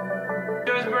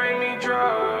 Just bring me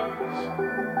drugs.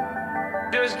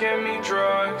 Just give me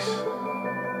drugs.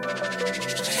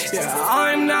 Yeah,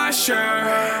 I'm not sure.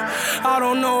 I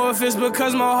don't know if it's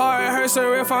because my heart hurts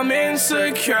or if I'm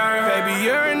insecure. Baby,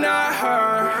 you're not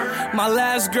her. My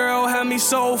last girl had me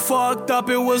so fucked up,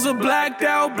 it was a blacked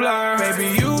out blur.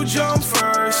 Baby, you jump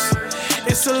first.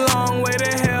 It's a long way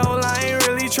to hell, I ain't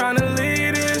really tryna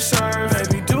leave this earth.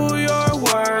 Baby, do your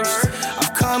worst.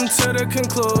 I've come to the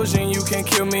conclusion you can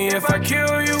kill me if I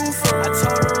kill you first. I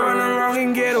told her run along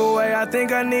and get away, I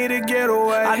think I need to get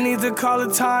away. I need to call a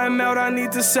timeout, I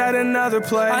need to set another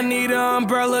play. I need an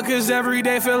umbrella cause every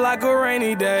day feel like a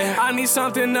rainy day. I need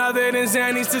something other than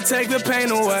Xannies to take the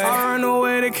pain away. I run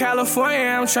away to California,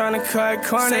 I'm trying to cut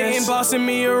corners. Satan bossing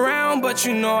me around, but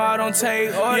you know I don't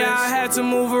take orders. Yeah, I had to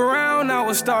move around, I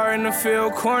was starting to feel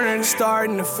cornered.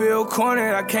 Starting to feel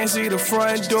cornered, I can't see the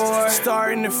front door.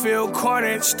 Starting to feel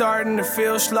cornered, starting to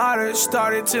feel slaughtered.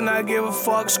 Started to not give a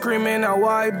fuck, screaming out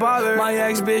why bother. My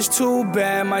ex bitch too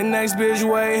bad, my next bitch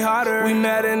way hotter. We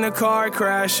met in a car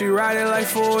crash, she ride it like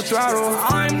full throttle.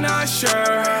 I'm not sure.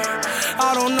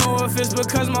 I don't know if it's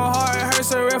because my heart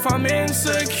hurts or if I'm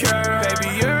insecure.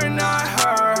 Baby, you're not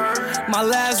her. My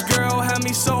last girl had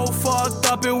me so fucked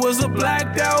up, it was a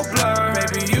blacked out blur.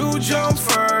 Baby, you jump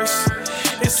first.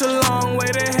 It's a long way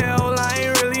to hell, I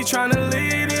ain't really tryna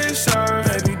leave this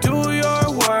earth. Baby, do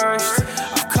your worst.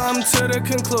 I've come to the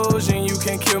conclusion you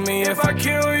can kill me if I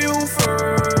kill you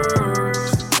first.